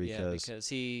Broussard there, because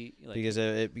he because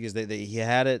he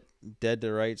had it dead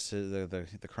to rights to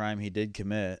the crime he did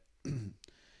commit,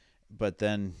 but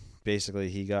then basically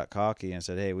he got cocky and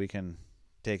said, hey, we can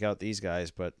take out these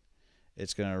guys, but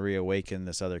it's going to reawaken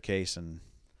this other case. And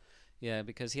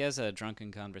because he has a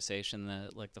drunken conversation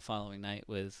the following night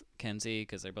with Kenzie,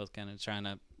 because they're both kind of trying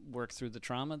to work through the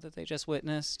trauma that they just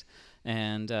witnessed,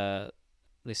 and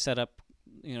they set up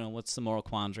what's the moral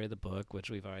quandary of the book,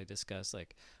 which we've already discussed,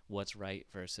 like what's right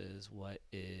versus what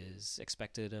is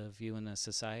expected of you in a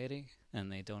society,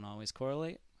 and they don't always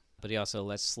correlate. But he also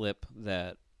lets slip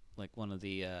that like one of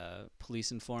the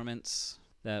police informants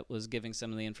that was giving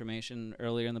some of the information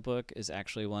earlier in the book is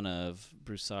actually one of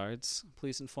Broussard's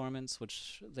police informants,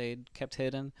 which they'd kept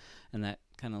hidden, and that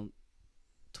kind of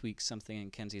tweaks something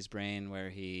in Kenzie's brain where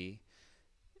he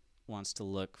wants to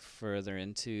look further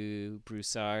into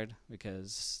Broussard,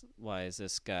 because why is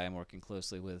this guy I'm working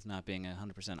closely with not being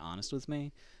 100% honest with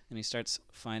me? And he starts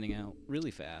finding out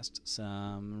really fast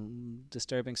some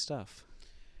disturbing stuff.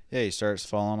 Yeah, he starts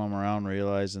following him around,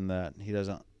 realizing that he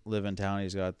doesn't live in town.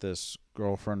 He's got this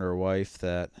girlfriend or wife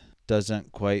that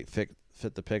doesn't quite fit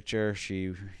the picture.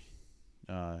 She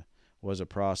was a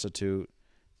prostitute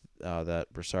that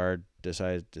Broussard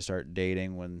decided to start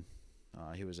dating when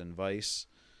he was in Vice,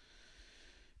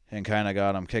 and kind of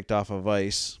got him kicked off of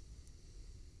Vice.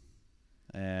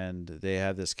 And they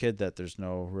have this kid that there's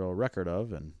no real record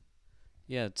of. And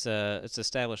yeah, it's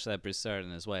established that Broussard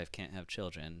and his wife can't have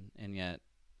children, and yet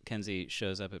Kenzie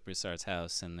shows up at Broussard's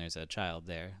house, and there's a child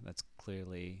there that's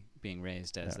clearly being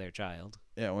raised as their child.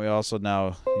 Yeah, and we also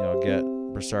now get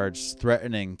Broussard's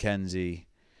threatening Kenzie,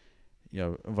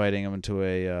 inviting him into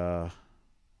a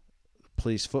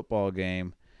police football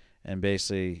game, and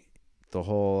basically the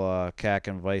whole CAC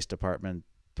and Vice department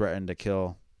threatened to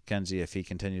kill Kenzie if he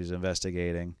continues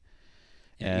investigating.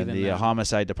 And the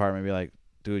homicide department be like,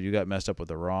 dude, you got messed up with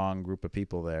the wrong group of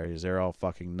people there, because they're all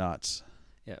fucking nuts.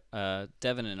 Yeah,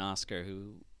 Devin and Oscar,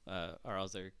 who are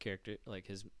other character, like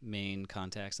his main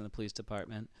contacts in the police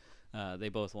department, they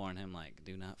both warn him, like,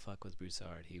 do not fuck with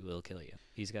Broussard. He will kill you.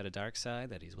 He's got a dark side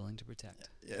that he's willing to protect.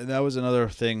 And that was another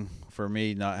thing for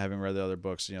me, not having read the other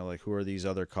books. Like, who are these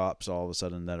other cops all of a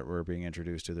sudden that we're being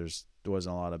introduced to? There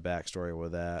wasn't a lot of backstory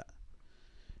with that.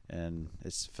 And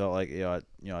it's felt like,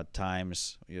 at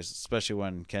times, especially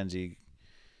when Kenzie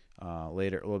a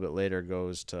little bit later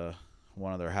goes to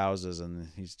one of their houses and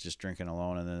he's just drinking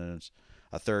alone, and then there's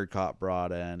a third cop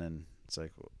brought in, and it's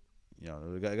like,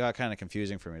 it got kind of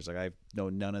confusing for me. It's like, I know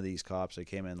none of these cops. They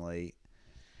came in late.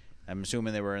 I'm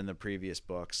assuming they were in the previous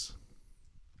books.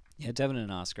 Yeah, Devin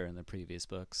and Oscar in the previous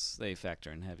books, they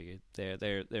factor in heavy.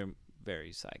 They're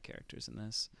very side characters in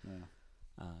this.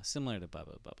 Yeah. Similar to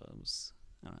Bubba. Bubba was,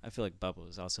 I don't know, I feel like Bubba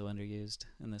was also underused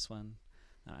in this one.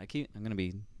 I'm gonna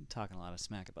be talking a lot of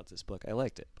smack about this book. I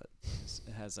liked it, but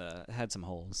it had some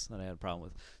holes that I had a problem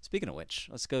with. Speaking of which,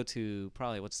 let's go to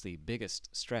probably what's the biggest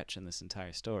stretch in this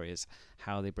entire story is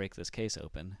how they break this case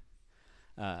open.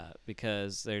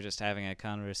 Because they're just having a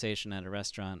conversation at a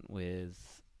restaurant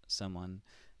with someone,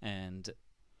 and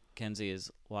Kenzie is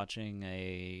watching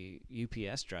a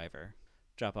UPS driver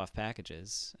drop off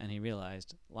packages, and he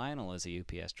realized Lionel is a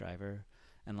UPS driver,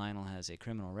 and Lionel has a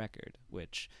criminal record,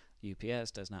 which UPS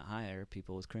does not hire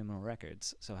people with criminal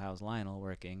records. So how's Lionel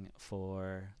working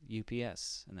for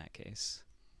UPS in that case?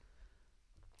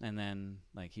 And then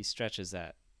like he stretches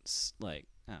that like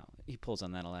I don't know, he pulls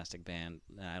on that elastic band,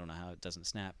 and I don't know how it doesn't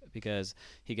snap, because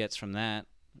he gets from that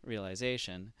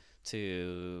realization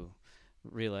to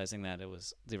realizing that it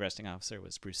was the arresting officer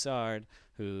was Broussard,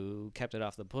 who kept it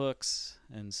off the books,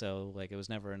 and so like it was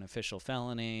never an official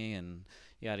felony, and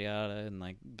yada yada, and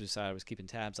like Broussard was keeping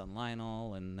tabs on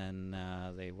Lionel, and then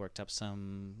they worked up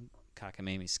some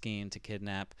cockamamie scheme to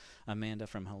kidnap Amanda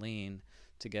from Helene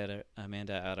to get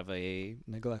Amanda out of a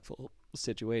neglectful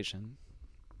situation.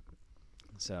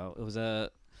 So it was a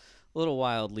little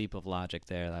wild leap of logic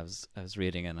there. I was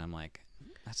reading it, and I'm like,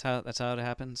 that's how it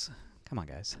happens. Come on,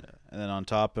 guys. Yeah. And then on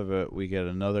top of it, we get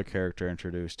another character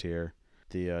introduced here.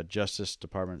 The Justice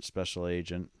Department special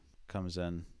agent comes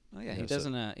in. Oh yeah, he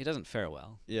doesn't fare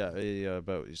well. Yeah,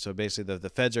 but so basically the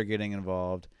feds are getting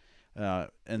involved.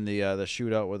 In the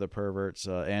shootout with the perverts,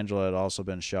 Angela had also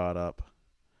been shot up.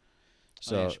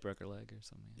 So she broke her leg or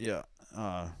something.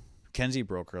 Yeah, Kenzie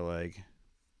broke her leg,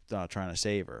 trying to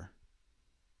save her.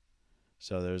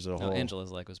 So there's a whole.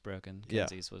 Angela's leg was broken.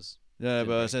 Kenzie's was. Yeah,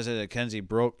 but it says that Kenzie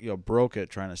broke it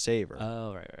trying to save her.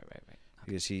 Oh, right. Okay.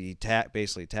 Because he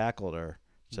basically tackled her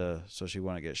so she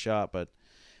wouldn't get shot. But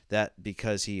that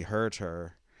because he hurt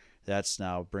her, that's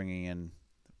now bringing in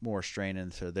more strain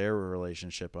into their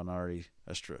relationship on already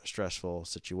a stressful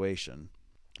situation.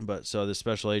 But so the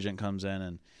special agent comes in,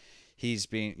 and he's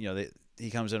being, he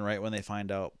comes in right when they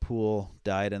find out Poole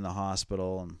died in the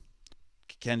hospital, and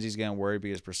Kenzie's getting worried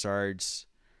because Broussard's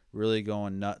really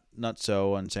going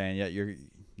nutso and saying, yeah,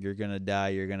 you're gonna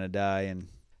die, and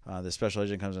the special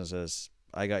agent comes in and says,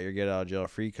 I got your get out of jail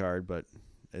free card, but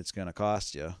it's gonna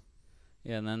cost you.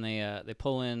 Yeah, and then they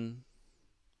pull in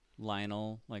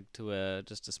Lionel like to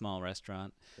just a small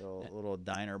restaurant, a little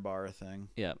diner bar thing.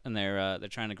 Yeah, and they're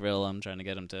trying to grill him, trying to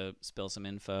get him to spill some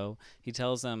info. He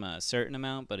tells them a certain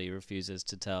amount, but he refuses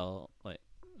to tell. Like,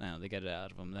 no, they get it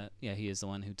out of him that he is the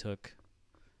one who took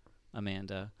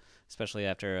Amanda. Especially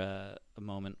after a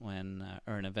moment when,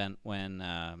 or an event when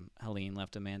Helene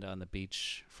left Amanda on the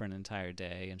beach for an entire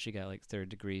day, and she got like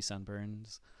 3rd-degree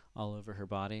sunburns all over her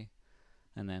body,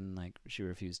 and then like she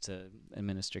refused to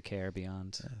administer care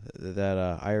beyond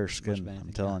that Irish skin.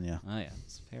 I'm telling you. Oh yeah,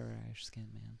 it's fair Irish skin,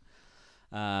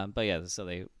 man. But yeah, so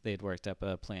they'd worked up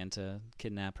a plan to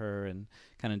kidnap her and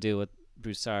kind of do what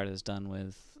Broussard has done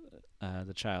with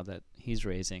the child that he's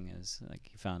raising. Is like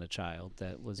he found a child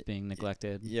that was being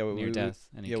neglected near death.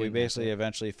 And we basically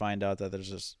eventually find out that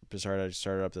there's this Broussard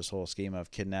started up this whole scheme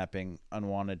of kidnapping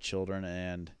unwanted children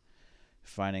and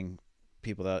finding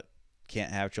people that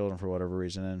can't have children for whatever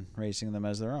reason and raising them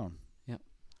as their own. Yep,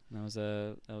 that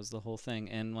was the whole thing.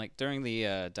 And like during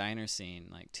the diner scene,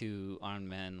 like 2 armed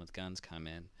men with guns come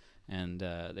in. And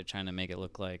they're trying to make it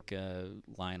look like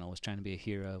Lionel was trying to be a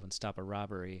hero and stop a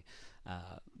robbery.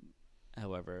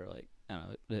 However, like I don't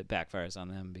know, it backfires on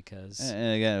them because.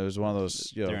 And again, it was one of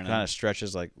those kind of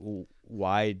stretches. Like,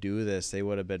 why do this? They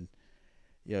would have been,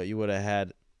 you would have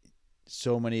had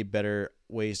so many better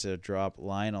ways to drop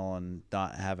Lionel and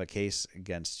not have a case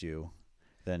against you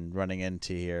than running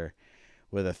into here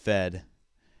with a Fed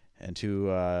and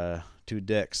two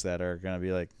dicks that are gonna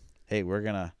be like, hey, we're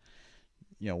gonna.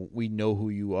 We know who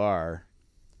you are.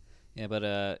 Yeah, but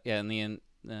in the end,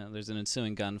 there's an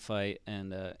ensuing gunfight,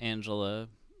 and Angela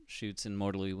shoots and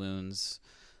mortally wounds.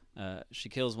 She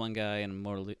kills one guy and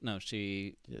mortally. No,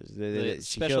 the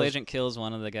special agent kills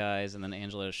one of the guys, and then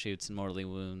Angela shoots and mortally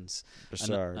wounds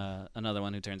another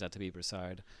one who turns out to be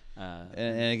Broussard.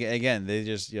 And again, they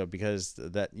just because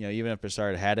that even if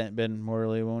Broussard hadn't been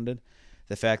mortally wounded,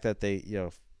 the fact that they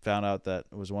found out that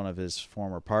it was one of his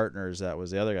former partners that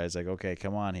was the other guy's like, okay,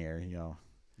 come on here,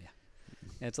 Yeah,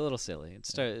 it's a little silly. I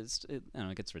don't know,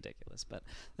 it gets ridiculous, but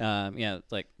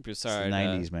like Broussard. It's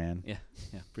the 90s, man. Yeah.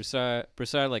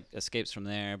 Broussard like escapes from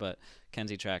there, but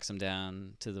Kenzie tracks him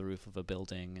down to the roof of a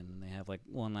building, and they have like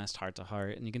one last heart to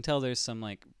heart, and you can tell there's some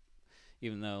like,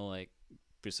 even though like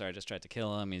Broussard just tried to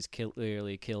kill him. He's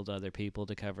clearly killed other people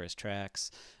to cover his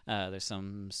tracks. There's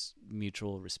some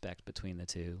mutual respect between the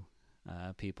two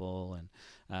people,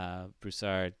 and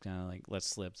Broussard kind of like lets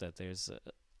slip that there's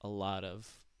a lot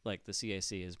of, like, the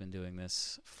CAC has been doing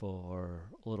this for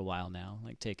a little while now,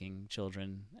 like taking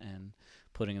children and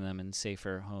putting them in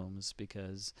safer homes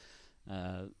because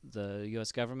the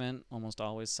U.S. government almost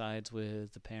always sides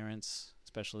with the parents,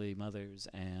 especially mothers,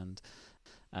 and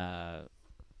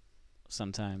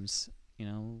sometimes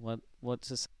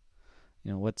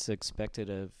what's expected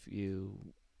of you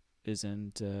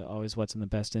isn't always what's in the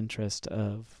best interest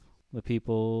of the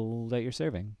people that you're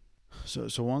serving. So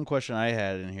one question I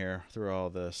had in here through all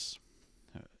this,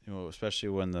 especially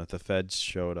when the feds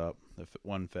showed up,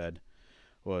 one Fed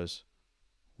was,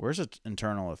 where's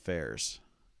internal affairs?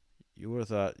 You would have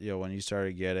thought, when you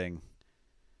started getting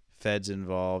feds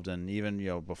involved, and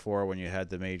even, before when you had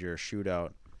the major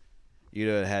shootout, you'd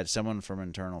have had someone from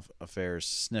internal affairs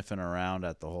sniffing around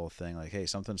at the whole thing, like, hey,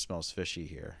 something smells fishy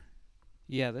here.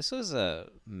 Yeah, this was a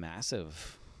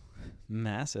massive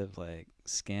like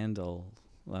scandal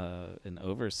and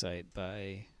oversight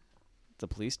by the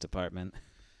police department.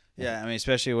 Yeah, I mean,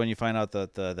 especially when you find out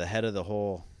that the head of the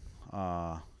whole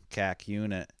CAC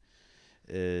unit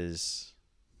is...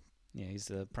 Yeah, he's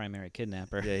the primary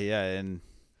kidnapper. Yeah, and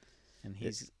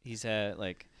he's had,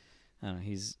 like, I don't know,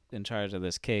 he's in charge of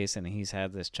this case, and he's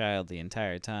had this child the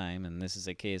entire time, and this is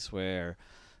a case where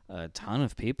a ton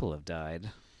of people have died.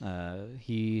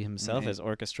 He himself has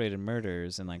orchestrated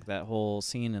murders, and like that whole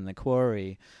scene in the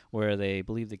quarry where they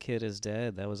believe the kid is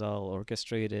dead, that was all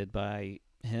orchestrated by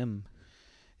him.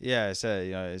 Yeah, I said,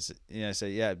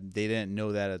 they didn't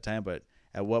know that at the time, but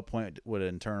at what point would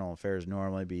internal affairs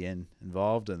normally be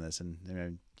involved in this? And I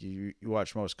mean, you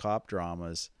watch most cop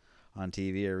dramas on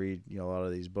TV or read a lot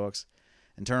of these books.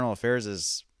 Internal affairs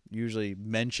is usually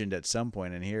mentioned at some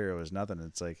point, and here it was nothing.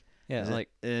 It's like,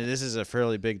 this is a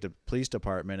fairly big police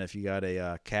department. If you got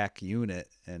a CAC unit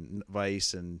and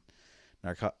vice and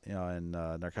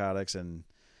narcotics and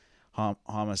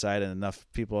homicide and enough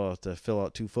people to fill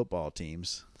out 2 football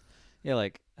teams. Yeah,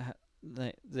 like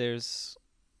there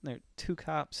are 2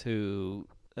 cops who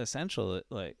essentially,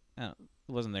 like, it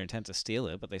wasn't their intent to steal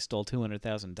it, but they stole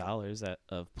 $200,000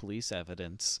 of police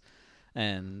evidence,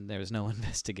 and there was no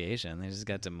investigation. They just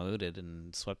got demoted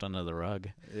and swept under the rug.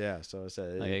 Yeah, so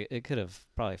it could have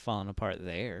probably fallen apart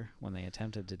there when they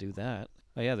attempted to do that.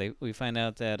 But yeah, we find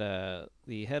out that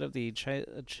the head of the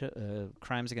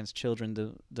Crimes Against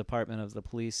Children Department of the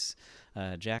Police,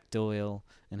 Jack Doyle,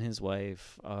 and his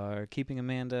wife are keeping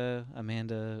Amanda.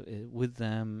 Amanda, with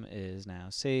them, is now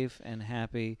safe and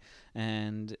happy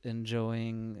and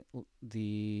enjoying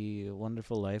the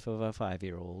wonderful life of a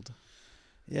 5-year-old.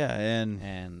 Yeah,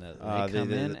 and they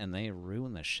come in and they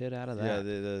ruin the shit out of that.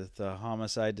 Yeah, the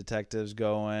homicide detectives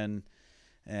go in,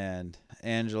 and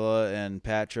Angela and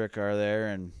Patrick are there,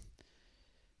 and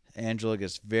Angela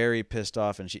gets very pissed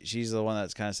off, and she's the one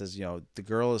that kind of says, the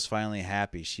girl is finally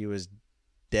happy. She was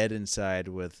dead inside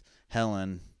with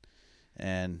Helen,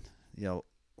 and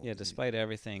despite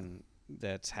everything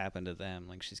that's happened to them,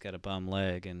 like, she's got a bum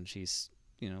leg and she's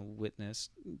witnessed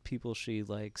people she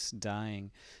likes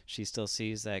dying, she still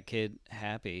sees that kid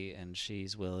happy, and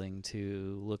she's willing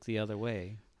to look the other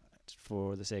way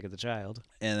for the sake of the child.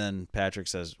 And then Patrick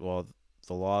says, well,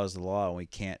 the law is the law, and we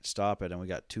can't stop it, and we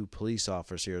got 2 police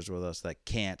officers with us that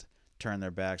can't turn their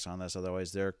backs on this,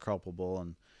 otherwise they're culpable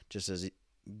and just as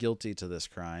guilty to this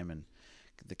crime and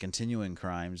the continuing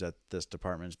crimes that this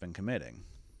department's been committing.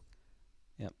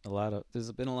 Yep,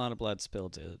 there's been a lot of blood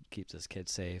spilled to keep this kid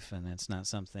safe, and it's not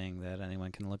something that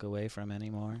anyone can look away from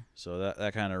anymore. So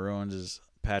that kind of ruins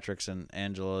Patrick's and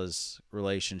Angela's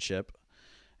relationship,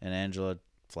 and Angela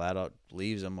flat out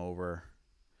leaves him over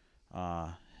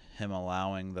him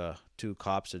allowing the 2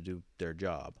 cops to do their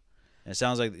job. And it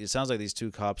sounds like these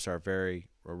 2 cops are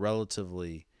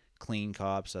relatively clean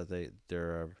cops, that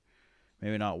they're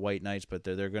maybe not white knights, but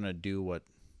they're going to do what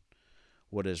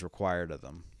is required of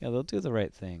them. Yeah, they'll do the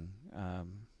right thing,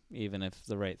 even if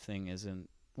the right thing isn't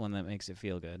one that makes you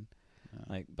feel good.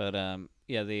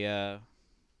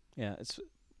 It's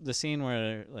the scene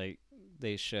where, like,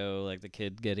 they show, like, the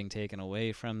kid getting taken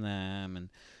away from them, and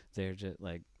they're just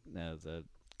like, the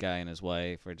guy and his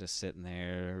wife are just sitting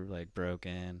there, like,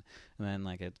 broken, and then,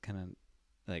 like, it kind of,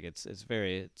 like, it's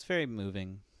very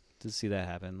moving to see that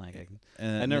happen. Like,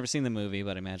 I've never seen the movie,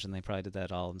 but I imagine they probably did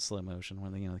that all in slow motion, where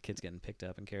the kid's getting picked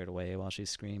up and carried away while she's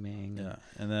screaming. Yeah,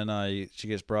 and then she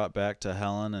gets brought back to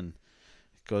Helen, and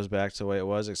it goes back to the way it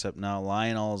was, except now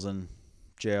Lionel's in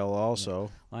jail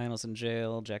also. Lionel's in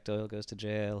jail. Jack Doyle goes to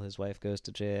jail. His wife goes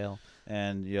to jail.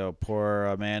 And, poor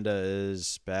Amanda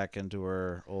is back into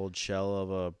her old shell of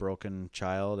a broken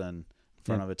child and in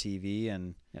front of a TV.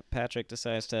 And Patrick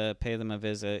decides to pay them a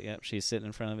visit. Yep, she's sitting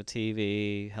in front of a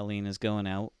TV. Helene is going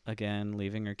out again,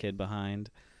 leaving her kid behind.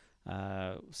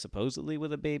 Supposedly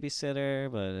with a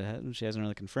babysitter, but she hasn't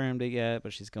really confirmed it yet.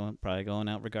 But she's probably going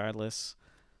out regardless.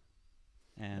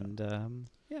 And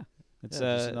it's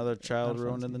just another child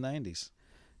ruined in the 90s.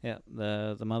 Yeah,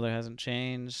 the mother hasn't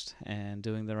changed, and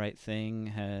doing the right thing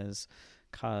has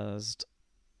caused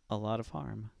a lot of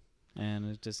harm.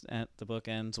 And the book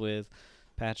ends with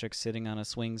Patrick sitting on a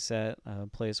swing set, a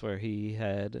place where he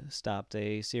had stopped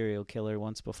a serial killer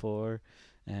once before,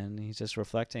 and he's just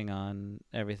reflecting on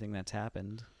everything that's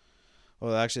happened.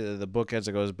 Well, actually, the book as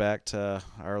it goes back to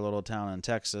our little town in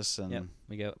Texas, and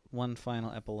we get one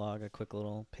final epilogue, a quick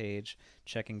little page,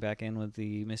 checking back in with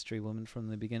the mystery woman from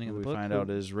the beginning of the book. We find out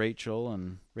is Rachel,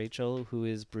 who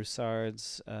is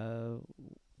Broussard's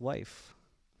wife,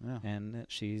 and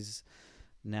she's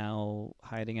now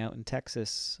hiding out in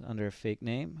Texas under a fake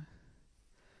name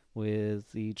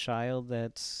with the child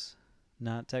that's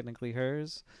not technically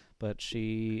hers, but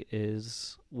she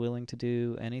is willing to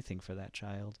do anything for that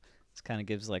child. It kind of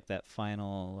gives like that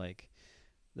final, like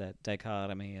that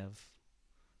dichotomy of,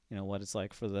 what it's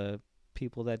like for the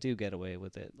people that do get away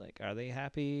with it. Like, are they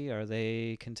happy? Are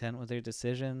they content with their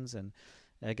decisions? And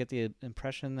I get the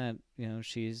impression that,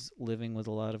 she's living with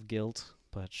a lot of guilt,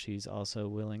 but she's also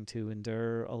willing to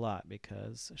endure a lot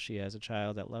because she has a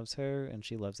child that loves her and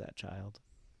she loves that child.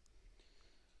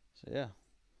 So, yeah.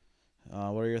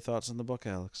 What are your thoughts on the book,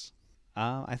 Alex?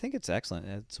 I think it's excellent.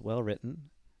 It's well written.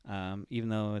 Even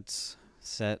though it's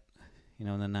set, in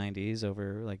the 90s,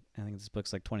 over I think this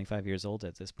book's 25 years old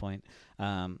at this point.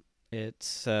 It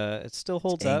still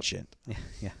holds up. Ancient.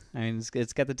 Yeah. I mean,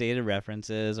 it's got the dated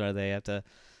references, or they have to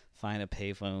find a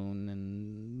payphone,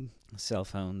 and cell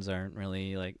phones aren't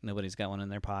really nobody's got one in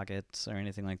their pockets or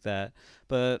anything like that.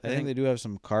 But I think they do have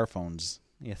some car phones.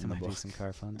 Yeah, there might be some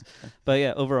car phones. But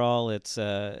yeah, overall, I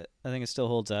think it still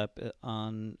holds up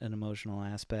on an emotional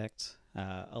aspect.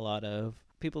 A lot of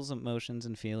people's emotions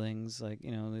and feelings,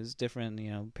 there's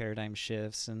different, paradigm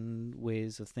shifts and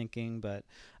ways of thinking, but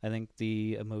I think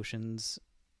the emotions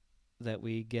that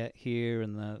we get here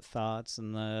and the thoughts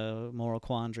and the moral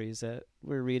quandaries that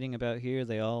we're reading about here,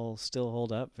 they all still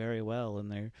hold up very well,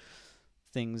 and they're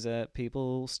things that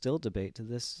people still debate to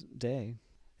this day.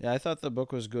 Yeah, I thought the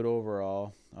book was good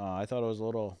overall. I thought it was a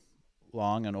little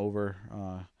long and over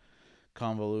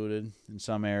convoluted in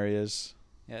some areas.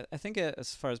 Yeah, I think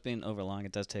as far as being overlong,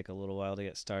 it does take a little while to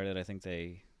get started. I think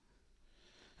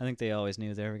they always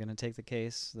knew they were going to take the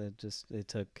case. It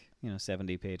took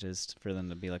 70 pages for them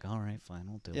to be like, all right, fine,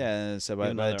 we'll do it. Yeah, and so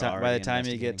by the time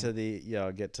you get to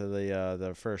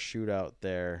the first shootout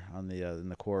there on the in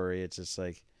the quarry, it's just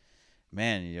like,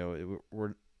 man,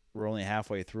 we're only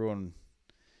halfway through, and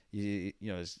it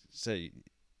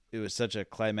was such a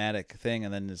climatic thing,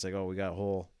 and then it's like, oh, we got a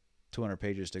whole 200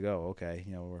 pages to go. Okay,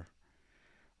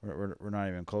 we're not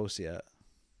even close yet.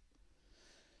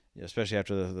 Especially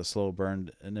after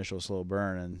the initial slow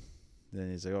burn, and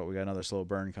then he's like, oh, we got another slow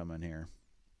burn coming here.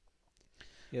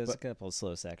 Yeah, there's a couple of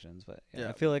slow sections, but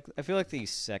I feel like the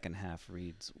second half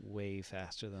reads way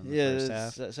faster than the first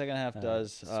half. The second half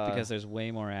does. Because there's way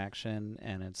more action,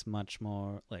 and it's much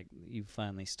more you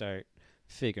finally start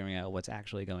figuring out what's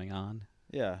actually going on.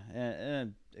 Yeah,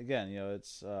 and again,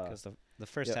 it's because the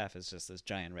first half is just this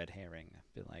giant red herring.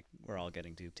 We're all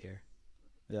getting duped here.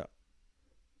 Yeah.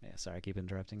 Yeah, sorry, I keep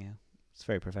interrupting you. It's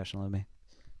very professional of me.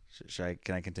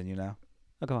 Can I continue now?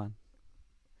 Oh, go on.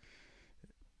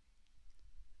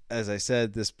 As I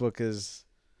said, this book is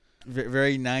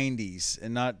very 90s,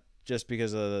 and not just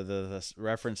because of the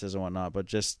references and whatnot, but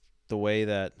just the way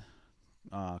that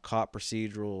cop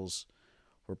procedurals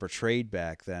were portrayed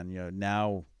back then.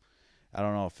 Now, I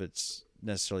don't know if it's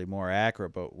necessarily more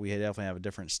accurate, but we definitely have a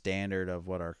different standard of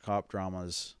what our cop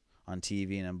dramas on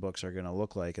TV and in books are going to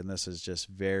look like, and this is just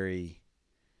very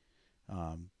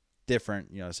different.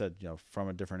 I said from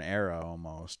a different era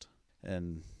almost,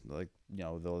 and the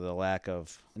lack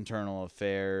of internal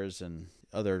affairs and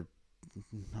other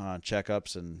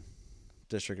checkups and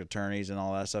district attorneys and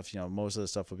all that stuff. Most of the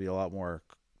stuff will be a lot more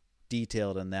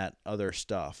detailed in that other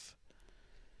stuff.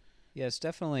 Yeah, it's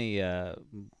definitely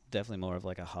more of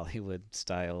a Hollywood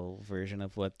style version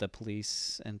of what the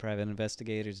police and private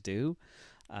investigators do.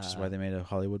 Which is why they made a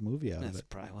Hollywood movie out of it. That's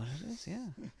probably what it is, yeah.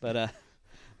 But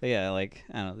yeah, I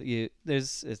don't know.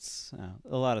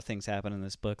 A lot of things happen in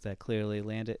this book that clearly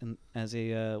land it as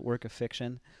a work of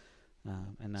fiction.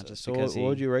 and not just So because what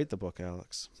would you rate the book,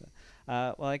 Alex?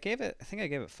 well, I think I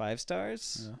gave it 5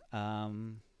 stars. Yeah.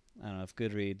 I don't know if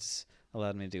Goodreads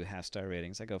allowed me to do half-star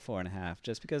ratings. I go 4.5,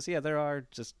 just because there are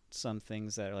just some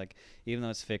things that are like, even though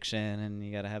it's fiction and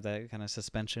you got to have that kind of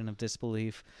suspension of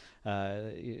disbelief,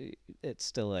 it's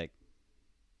still like,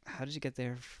 how did you get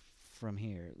there from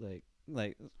here? Like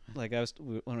I was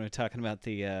when we were talking about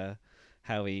the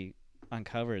how he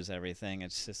uncovers everything.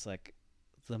 It's just like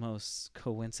the most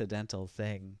coincidental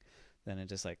thing. Then it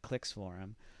just like clicks for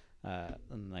him.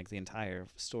 And like the entire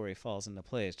story falls into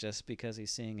place just because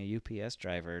he's seeing a UPS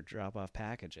driver drop off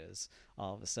packages.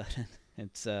 All of a sudden,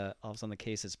 it's all of a sudden the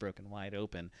case is broken wide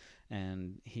open,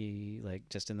 and he like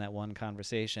just in that one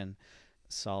conversation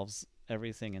solves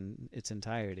everything in its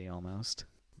entirety almost.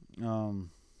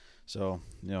 Um, so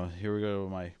here we go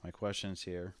with my questions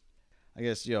here. I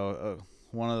guess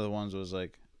one of the ones was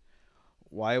like,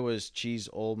 why was Cheese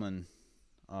Ullman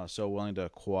so willing to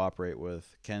cooperate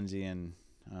with Kenzie and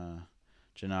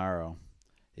Gennaro?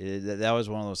 That was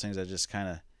one of those things that just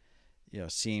kind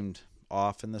of seemed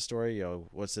off in the story.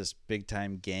 What's this big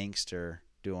time gangster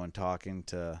doing talking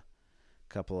to a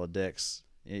couple of dicks?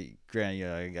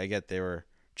 Granted, I get they were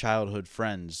childhood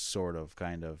friends, sort of,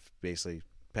 kind of. Basically,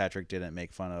 Patrick didn't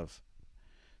make fun of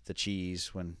the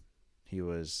Cheese when he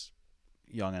was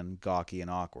young and gawky and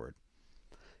awkward.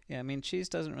 Yeah, I mean, Cheese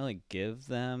doesn't really give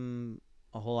them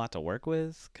a whole lot to work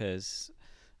with because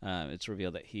it's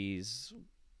revealed that he's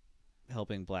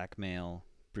helping blackmail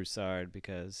Broussard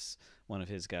because one of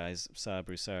his guys saw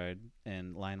Broussard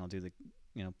and Lionel do the,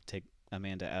 take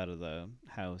Amanda out of the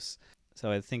house.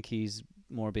 So I think he's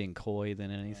more being coy than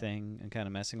anything and kind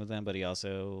of messing with them. But he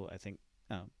also, I think,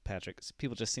 Patrick,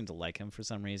 people just seem to like him for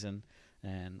some reason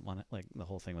and want to, like the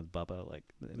whole thing with Bubba. Like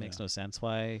it makes no sense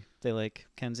why they like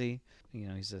Kenzie.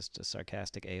 He's just a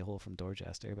sarcastic a-hole from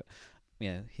Dorchester. But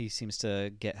yeah, he seems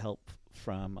to get help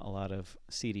from a lot of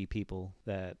seedy people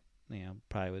that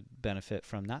probably would benefit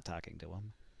from not talking to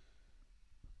him.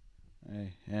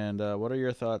 Hey, and what are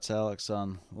your thoughts, Alex,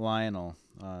 on Lionel?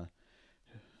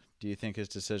 Do you think his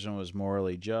decision was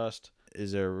morally just?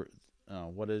 Is there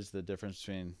what is the difference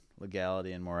between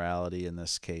legality and morality in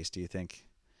this case? Do you think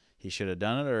he should have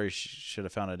done it, or he should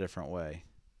have found a different way?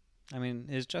 I mean,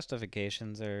 his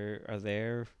justifications are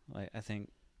there. I think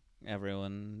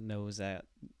everyone knows that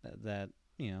that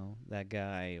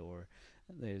guy, or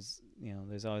there's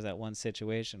always that one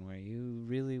situation where you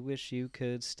really wish you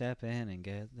could step in and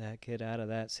get that kid out of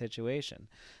that situation.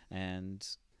 And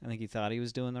I think he thought he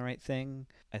was doing the right thing.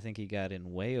 I think he got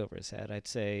in way over his head. I'd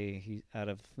say he, out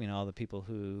of all the people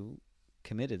who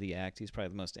committed the act, he's probably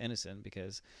the most innocent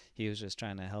because he was just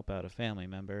trying to help out a family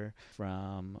member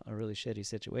from a really shitty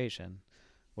situation.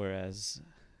 Whereas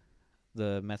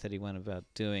the method he went about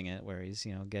doing it, where he's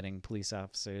getting police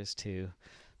officers to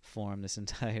form this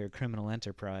entire criminal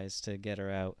enterprise to get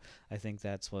her out, I think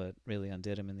that's what really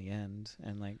undid him in the end.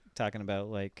 And like talking about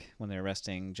like when they're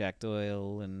arresting Jack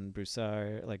Doyle and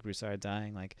Broussard, like Broussard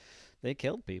dying, like they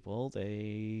killed people.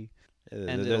 They're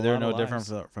no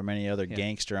different from any other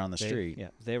gangster on the street. Yeah,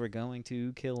 they were going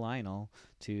to kill Lionel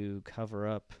to cover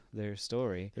up their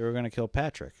story. They were going to kill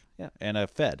Patrick. Yeah, and a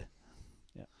Fed.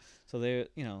 Yeah, so they,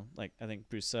 like I think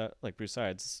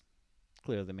Broussard's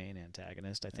clearly the main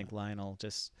antagonist. I think Lionel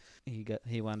just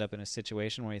he wound up in a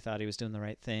situation where he thought he was doing the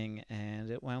right thing, and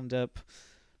it wound up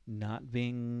not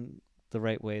being the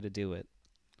right way to do it.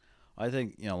 I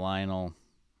think Lionel,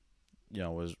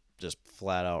 was just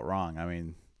flat out wrong. I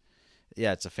mean,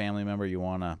 yeah, it's a family member. You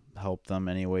want to help them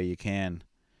any way you can,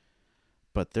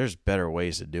 but there's better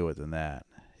ways to do it than that.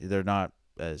 They're not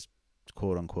as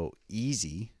quote unquote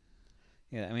easy.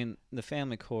 Yeah, I mean the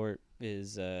family court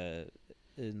is has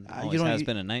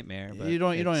been a nightmare. But you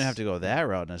don't even have to go that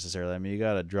route necessarily. I mean, you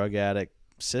got a drug addict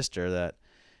sister that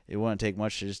it wouldn't take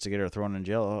much just to get her thrown in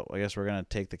jail. Oh, I guess we're gonna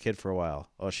take the kid for a while.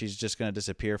 Oh, she's just gonna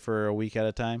disappear for a week at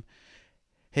a time.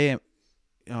 Hey,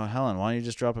 Helen, why don't you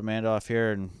just drop Amanda off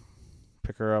here and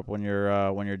pick her up when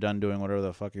you're done doing whatever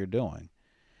the fuck you're doing,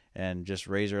 and just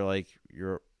raise her like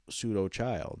your pseudo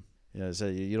child. So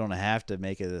you don't have to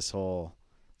make it this whole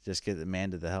just get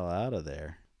Amanda the hell out of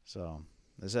there. So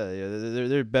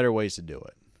there are better ways to do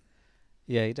it.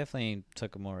 Yeah, he definitely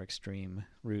took a more extreme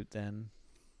route than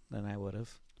I would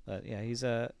have. But yeah, he's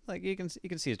like you can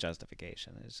see his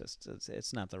justification. It's just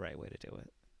it's not the right way to do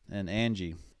it. And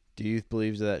Angie, do you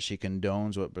believe that she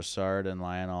condones what Broussard and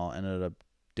Lionel ended up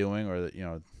doing, or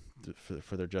that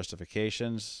for their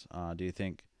justifications? Do you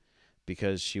think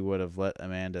because she would have let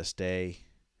Amanda stay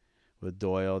with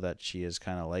Doyle that she is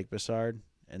kind of like Broussard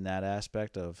in that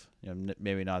aspect of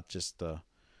maybe not just the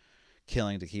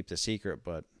killing to keep the secret,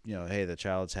 but hey, the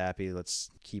child's happy. Let's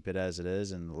keep it as it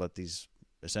is and let these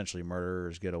essentially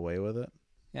murderers get away with it.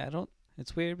 Yeah, I don't.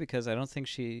 It's weird because I don't think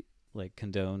she like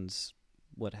condones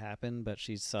what happened, but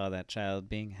she saw that child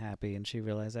being happy, and she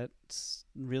realized that's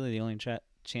really the only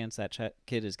chance that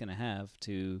kid is going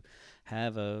to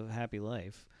have a happy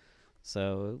life.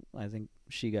 So I think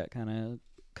she got kind of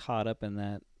caught up in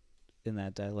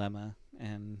that dilemma,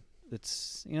 and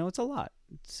it's a lot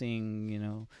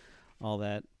seeing all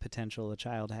that potential a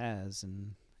child has,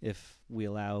 and if we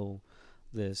allow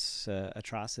this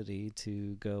atrocity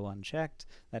to go unchecked,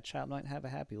 that child might have a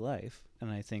happy life.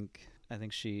 And I think I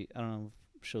don't know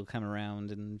if she'll come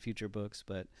around in future books,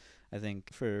 but I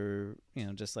think for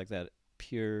just like that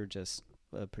pure just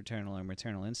paternal or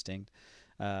maternal instinct,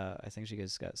 I think she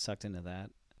just got sucked into that.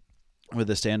 With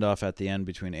the standoff at the end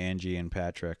between Angie and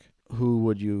Patrick, who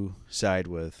would you side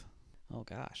with? Oh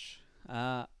gosh.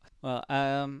 Well,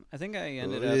 I think I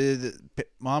ended up.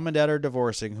 Mom and Dad are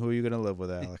divorcing. Who are you going to live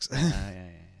with, Alex?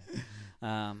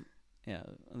 Yeah. Yeah,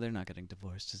 they're not getting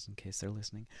divorced, just in case they're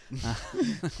listening.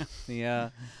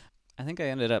 I think I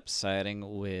ended up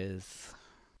siding with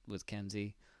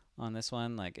Kenzie on this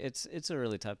one. Like, it's a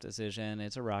really tough decision.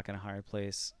 It's a rock and a hard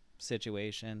place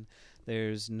situation.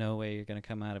 There's no way you're going to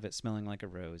come out of it smelling like a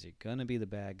rose. You're going to be the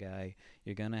bad guy.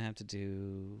 You're going to have to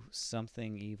do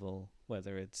something evil,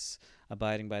 whether it's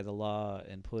abiding by the law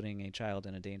and putting a child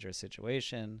in a dangerous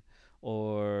situation,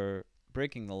 or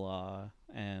breaking the law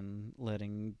and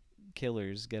letting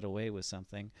killers get away with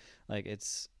something. Like,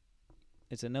 it's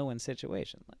a no-win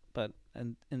situation. But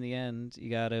in the end,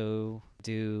 you got to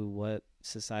do what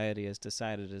society has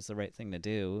decided is the right thing to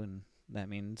do, and that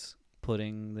means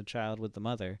putting the child with the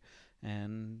mother.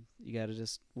 And you got to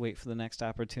just wait for the next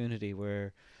opportunity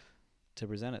to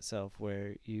present itself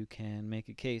where you can make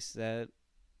a case that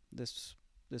this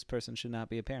person should not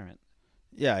be a parent.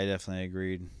 Yeah, I definitely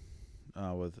agreed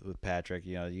with Patrick.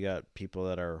 You got people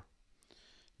that are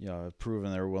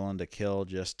proven they're willing to kill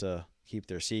just to keep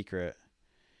their secret,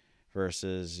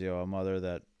 versus a mother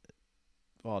that,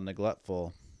 while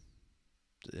neglectful,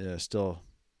 still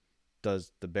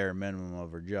does the bare minimum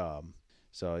of her job.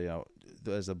 So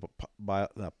as the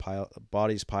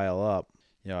bodies pile up,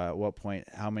 at what point,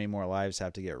 how many more lives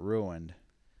have to get ruined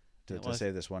to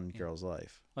save this one girl's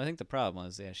life? Well, I think the problem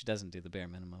was, she doesn't do the bare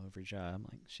minimum of her job.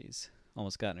 Like, she's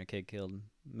almost gotten her kid killed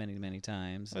many, many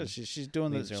times. Well, she's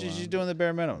doing the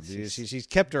bare minimum. She's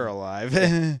kept her alive.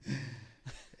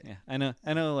 Yeah, I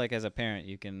know. Like, as a parent,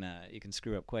 you can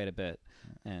screw up quite a bit,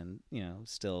 and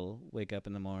still wake up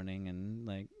in the morning and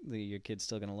like your kid's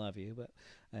still gonna love you. But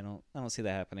I don't see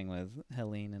that happening with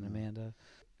Helene and Amanda.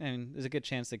 I mean, there's a good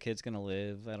chance the kid's gonna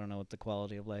live. I don't know what the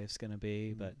quality of life's gonna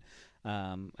be, but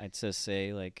I'd just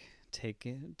say, like, take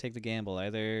the gamble.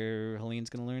 Either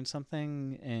Helene's gonna learn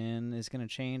something and is gonna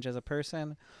change as a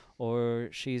person, or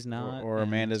she's not. Or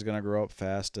Amanda's gonna grow up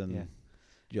fast and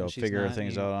figure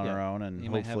things out on her own, and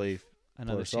hopefully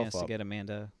another chance to get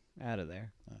Amanda out of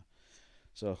there.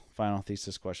 So, final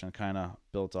thesis question, kind of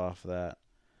built off of that.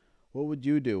 What would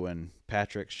you do in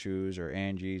Patrick's shoes, or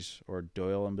Angie's, or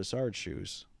Doyle and Bassard's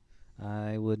shoes?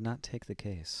 I would not take the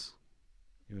case.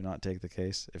 You would not take the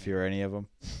case if you were any of them?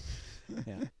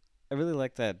 Yeah. I really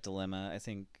like that dilemma. I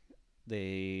think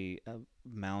the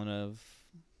amount of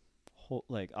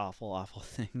awful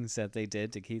things that they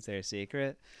did to keep their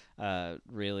secret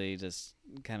really just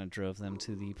kind of drove them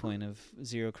to the point of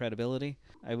zero credibility.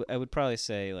 I would probably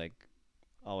say, like,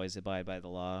 always abide by the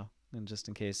law, and just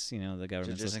in case the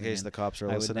government's just in case the cops are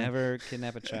listening. I would never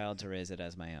kidnap a child to raise it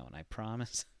as my own. I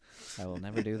promise. I will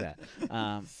never do that.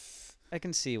 I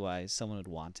can see why someone would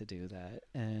want to do that,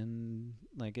 and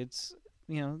like, it's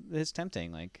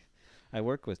tempting. Like, I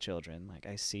work with children. Like,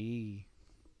 I see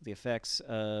the effects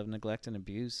of neglect and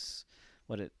abuse,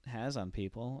 what it has on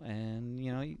people, and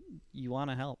you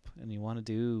want to help, and you want to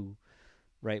do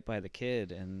right by the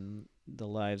kid, and the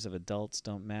lives of adults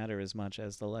don't matter as much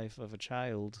as the life of a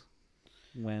child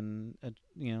when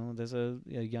there's a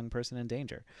young person in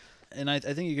danger. And I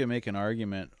think you can make an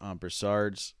argument on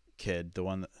Broussard's kid, the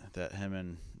one that him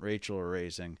and Rachel are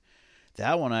raising.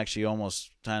 That one actually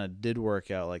almost kind of did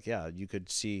work out. Like, yeah, you could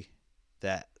see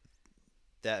that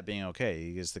being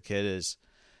okay, because the kid is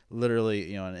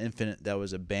literally an infant that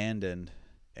was abandoned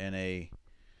in a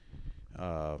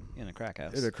crack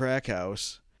house. In a crack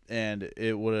house, and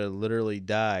it would have literally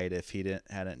died if he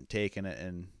hadn't taken it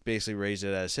and basically raised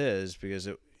it as his, because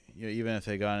even if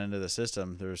they got into the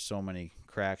system, there's so many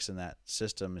cracks in that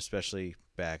system, especially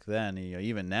back then.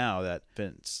 Even now, that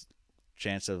infant's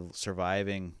chance of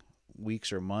surviving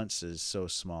weeks or months is so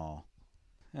small.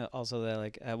 Also, that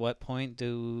like, at what point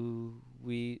do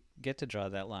we get to draw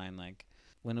that line? Like,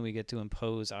 when do we get to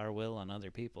impose our will on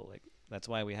other people? Like, that's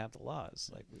why we have the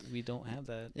laws. Like, we don't have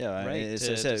that Yeah, I mean, right it's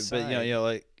to said, but decide.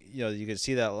 like you could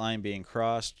see that line being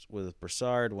crossed with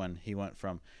Broussard when he went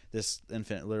from this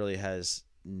infant literally has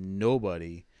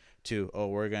nobody to, oh,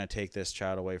 we're going to take this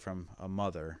child away from a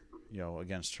mother,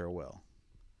 against her will.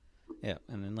 Yeah,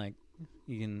 and then like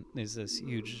there's this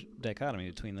huge dichotomy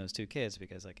between those two kids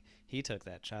because like he took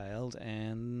that child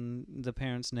and the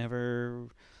parents never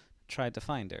tried to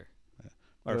find her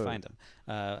or Oh, find him.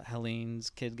 Helene's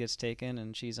kid gets taken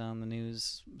and she's on the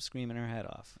news screaming her head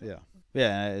off. yeah,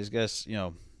 yeah. I guess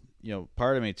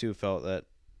part of me too felt that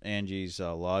Angie's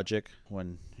logic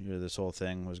when this whole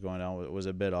thing was going on was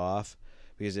a bit off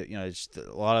because a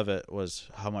lot of it was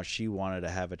how much she wanted to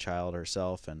have a child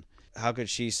herself, and how could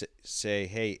she say,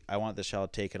 hey, I want this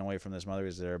child taken away from this mother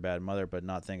because they're a bad mother, but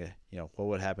not think, what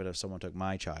would happen if someone took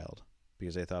my child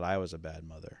because they thought I was a bad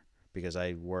mother because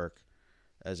I work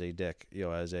as a dick,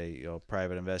 as a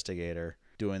private investigator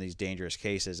doing these dangerous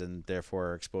cases and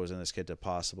therefore exposing this kid to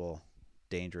possible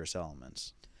dangerous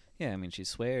elements. Yeah, I mean she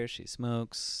swears, she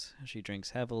smokes, she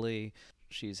drinks heavily.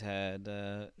 She's had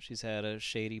a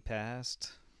shady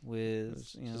past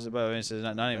with It's about, I mean, it's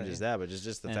not even just that, but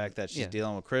just the fact that she's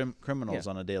dealing with criminals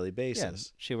on a daily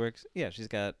basis. She works. Yeah, she's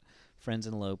got friends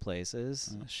in low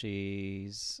places. Mm.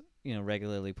 She's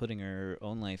regularly putting her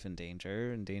own life in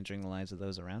danger, endangering the lives of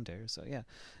those around her. So yeah,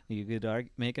 you could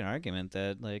make an argument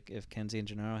that like if Kenzie and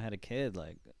Gennaro had a kid,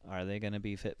 like are they going to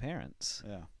be fit parents?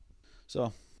 Yeah.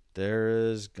 So there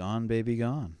is Gone Baby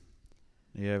Gone.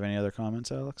 Do you have any other comments,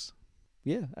 Alex?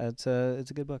 Yeah, it's a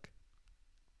good book.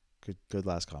 Good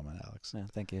last comment, Alex. Yeah,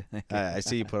 thank you. I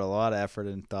see you put a lot of effort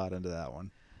and thought into that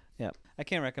one. Yeah, I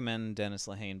can't recommend Denis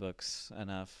Lehane books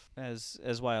enough. As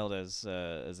wild as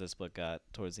this book got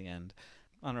towards the end,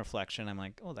 on reflection, I'm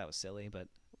like, oh, that was silly. But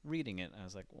reading it, I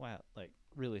was like, wow, like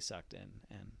really sucked in.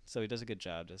 And so he does a good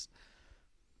job just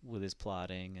with his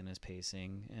plotting and his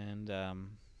pacing, and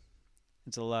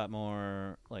it's a lot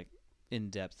more like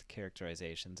in-depth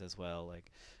characterizations as well.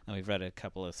 Like, and we've read a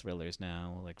couple of thrillers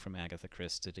now, like from Agatha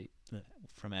Christie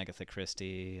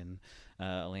and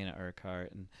Elena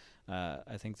Urquhart, and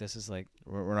I think this is like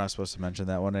we're not supposed to mention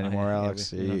that one anymore, yeah,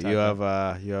 Alex. we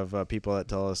don't you have people that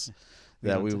tell us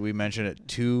that we mention it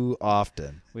too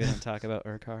often. We don't talk about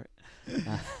Urquhart,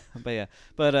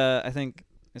 but I think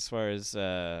as far as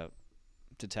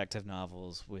detective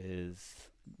novels with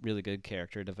really good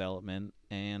character development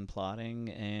and plotting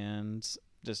and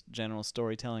just general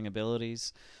storytelling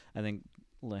abilities, I think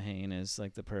Lehane is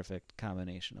like the perfect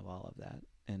combination of all of that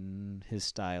in his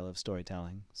style of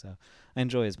storytelling. So I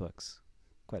enjoy his books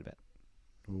quite a bit.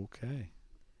 Okay.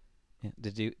 Yeah.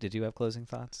 Did you have closing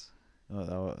thoughts?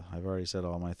 I've already said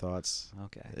all my thoughts.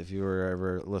 Okay. If you were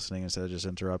ever listening instead of just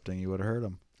interrupting, you would have heard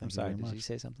them. I'm sorry. Did you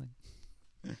say something?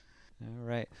 All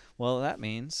right. Well, that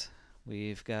means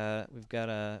we've got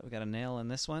a nail in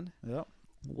this one. Yep.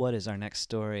 What is our next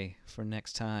story for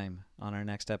next time on our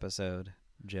next episode,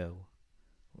 Joe?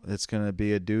 It's gonna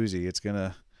be a doozy. It's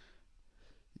gonna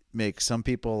make some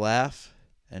people laugh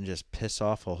and just piss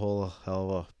off a whole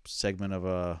hell of a segment of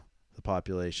the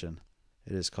population.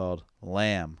 It is called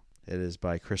Lamb. It is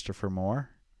by Christopher Moore,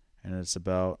 and it's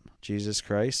about Jesus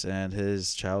Christ and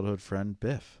his childhood friend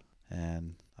Biff.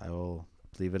 And I will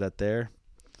leave it at that,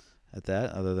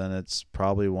 other than it's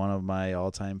probably one of my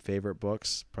all-time favorite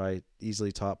books, probably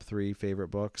easily top 3 favorite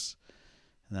books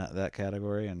in that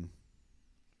category. And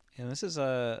this is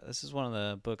one of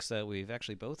the books that we've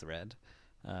actually both read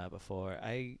before.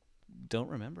 I don't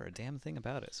remember a damn thing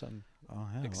about it, so I'm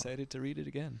excited to read it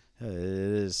again. Yeah,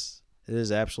 it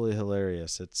is absolutely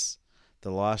hilarious. It's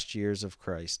the lost years of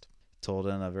Christ, told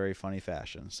in a very funny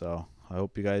fashion. So I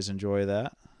hope you guys enjoy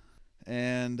that.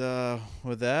 And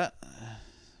with that,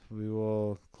 we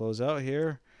will close out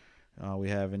here. We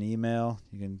have an email.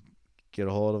 You can get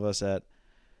a hold of us at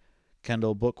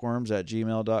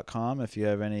kendallbookworms@gmail.com if you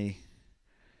have any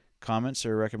comments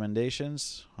or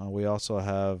recommendations. We also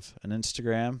have an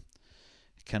Instagram,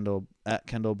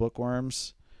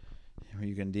 @kendallbookworms.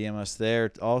 You can DM us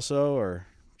there also, or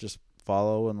just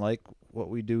follow and like what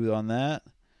we do on that.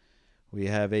 We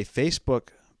have a Facebook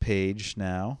page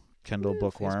now, Kendall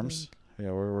Bookworms. Facebook.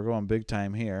 Yeah, we're going big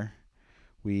time here.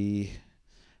 We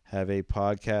have a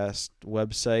podcast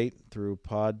website through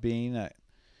Podbean at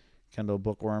Kendall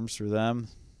Bookworms through them.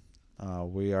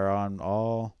 We are on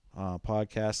all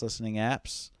podcast listening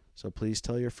apps, so please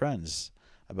tell your friends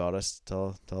about us.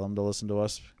 Tell them to listen to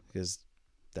us, because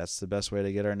that's the best way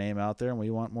to get our name out there, and we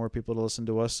want more people to listen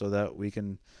to us so that we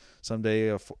can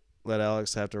someday let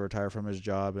Alex have to retire from his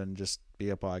job and just be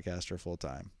a podcaster full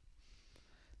time.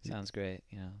 Sounds great.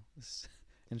 You know, this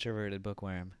introverted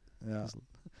bookworm. Yeah. Just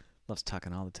loves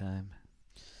talking all the time.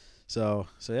 So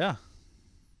yeah.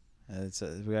 We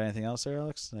got anything else there,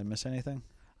 Alex? Did I miss anything?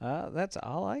 That's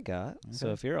all I got. Okay.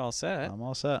 So if you're all set, I'm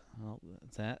all set. well,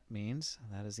 that means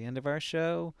that is the end of our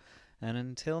show. And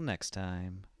until next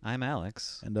time, I'm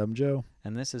Alex. And I'm Joe.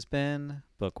 And this has been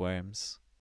Bookworms.